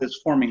the fact that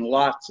it's forming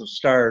lots of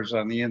stars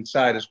on the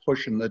inside is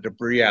pushing the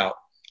debris out.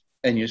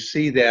 And you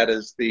see that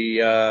as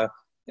the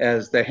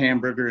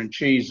hamburger and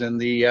cheese in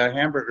the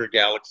hamburger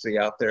galaxy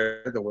out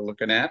there that we're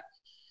looking at.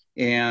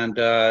 And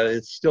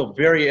it's still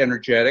very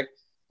energetic,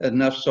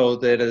 enough so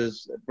that,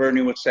 as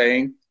Bernie was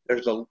saying,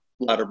 there's a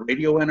lot of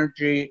radio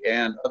energy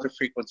and other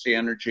frequency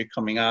energy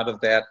coming out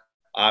of that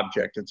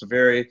object. It's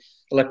very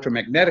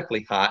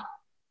electromagnetically hot,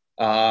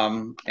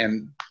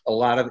 and a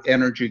lot of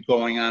energy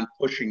going on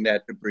pushing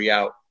that debris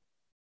out.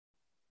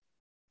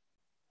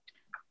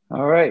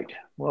 All right.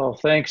 Well,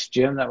 thanks,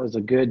 Jim. That was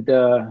a good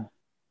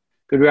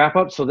wrap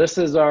up. So this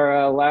is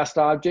our last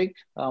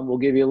object. We'll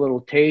give you a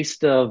little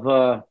taste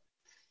of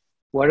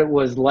what it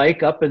was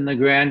like up in the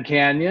Grand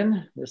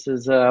Canyon. This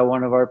is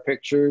one of our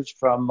pictures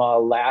from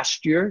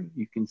last year.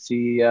 You can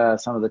see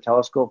some of the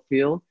telescope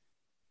field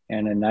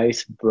and a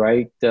nice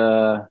bright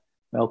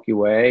Milky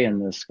Way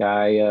and the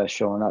sky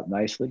showing up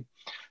nicely.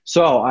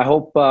 So I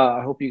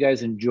hope you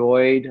guys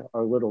enjoyed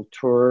our little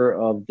tour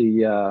of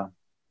the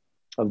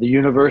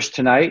universe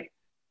tonight.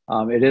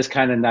 It is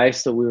kind of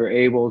nice that we were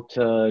able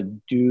to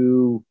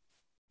do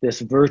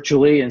this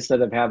virtually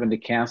instead of having to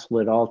cancel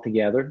it all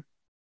together.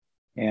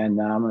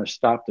 And I'm going to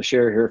stop the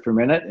share here for a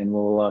minute and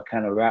we'll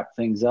kind of wrap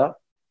things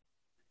up.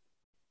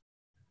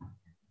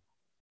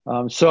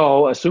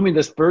 So assuming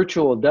this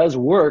virtual does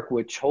work,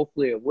 which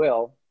hopefully it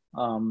will,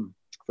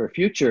 for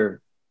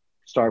future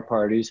star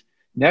parties,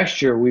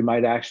 next year we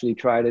might actually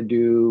try to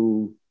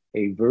do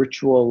a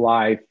virtual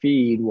live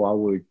feed while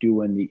we're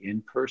doing the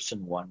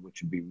in-person one,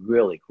 which would be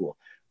really cool.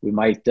 We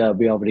might be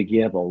able to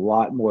give a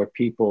lot more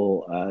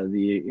people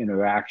the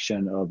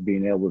interaction of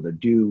being able to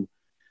do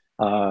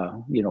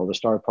the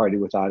star party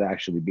without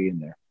actually being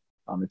there.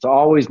 It's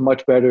always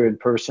much better in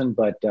person,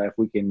 but if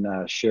we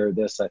can share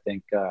this, I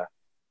think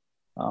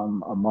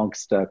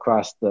amongst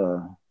across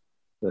the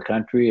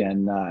country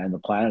and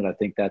the planet, I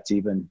think that's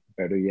even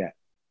better yet.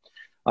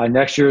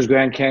 Next year's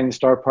Grand Canyon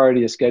Star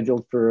Party is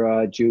scheduled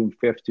for June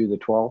 5th through the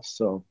 12th,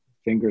 so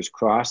fingers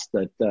crossed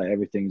that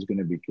everything's going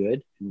to be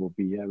good and we'll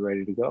be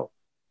ready to go.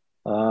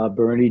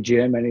 Bernie,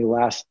 Jim, any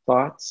last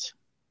thoughts?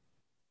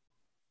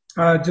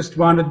 Just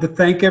wanted to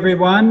thank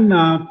everyone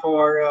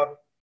for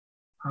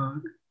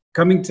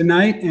coming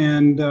tonight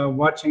and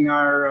watching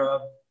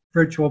our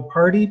virtual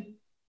party.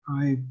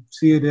 I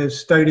see it as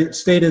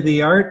state of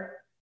the art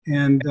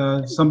and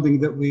something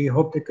that we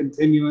hope to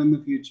continue in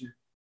the future.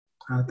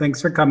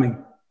 Thanks for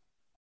coming.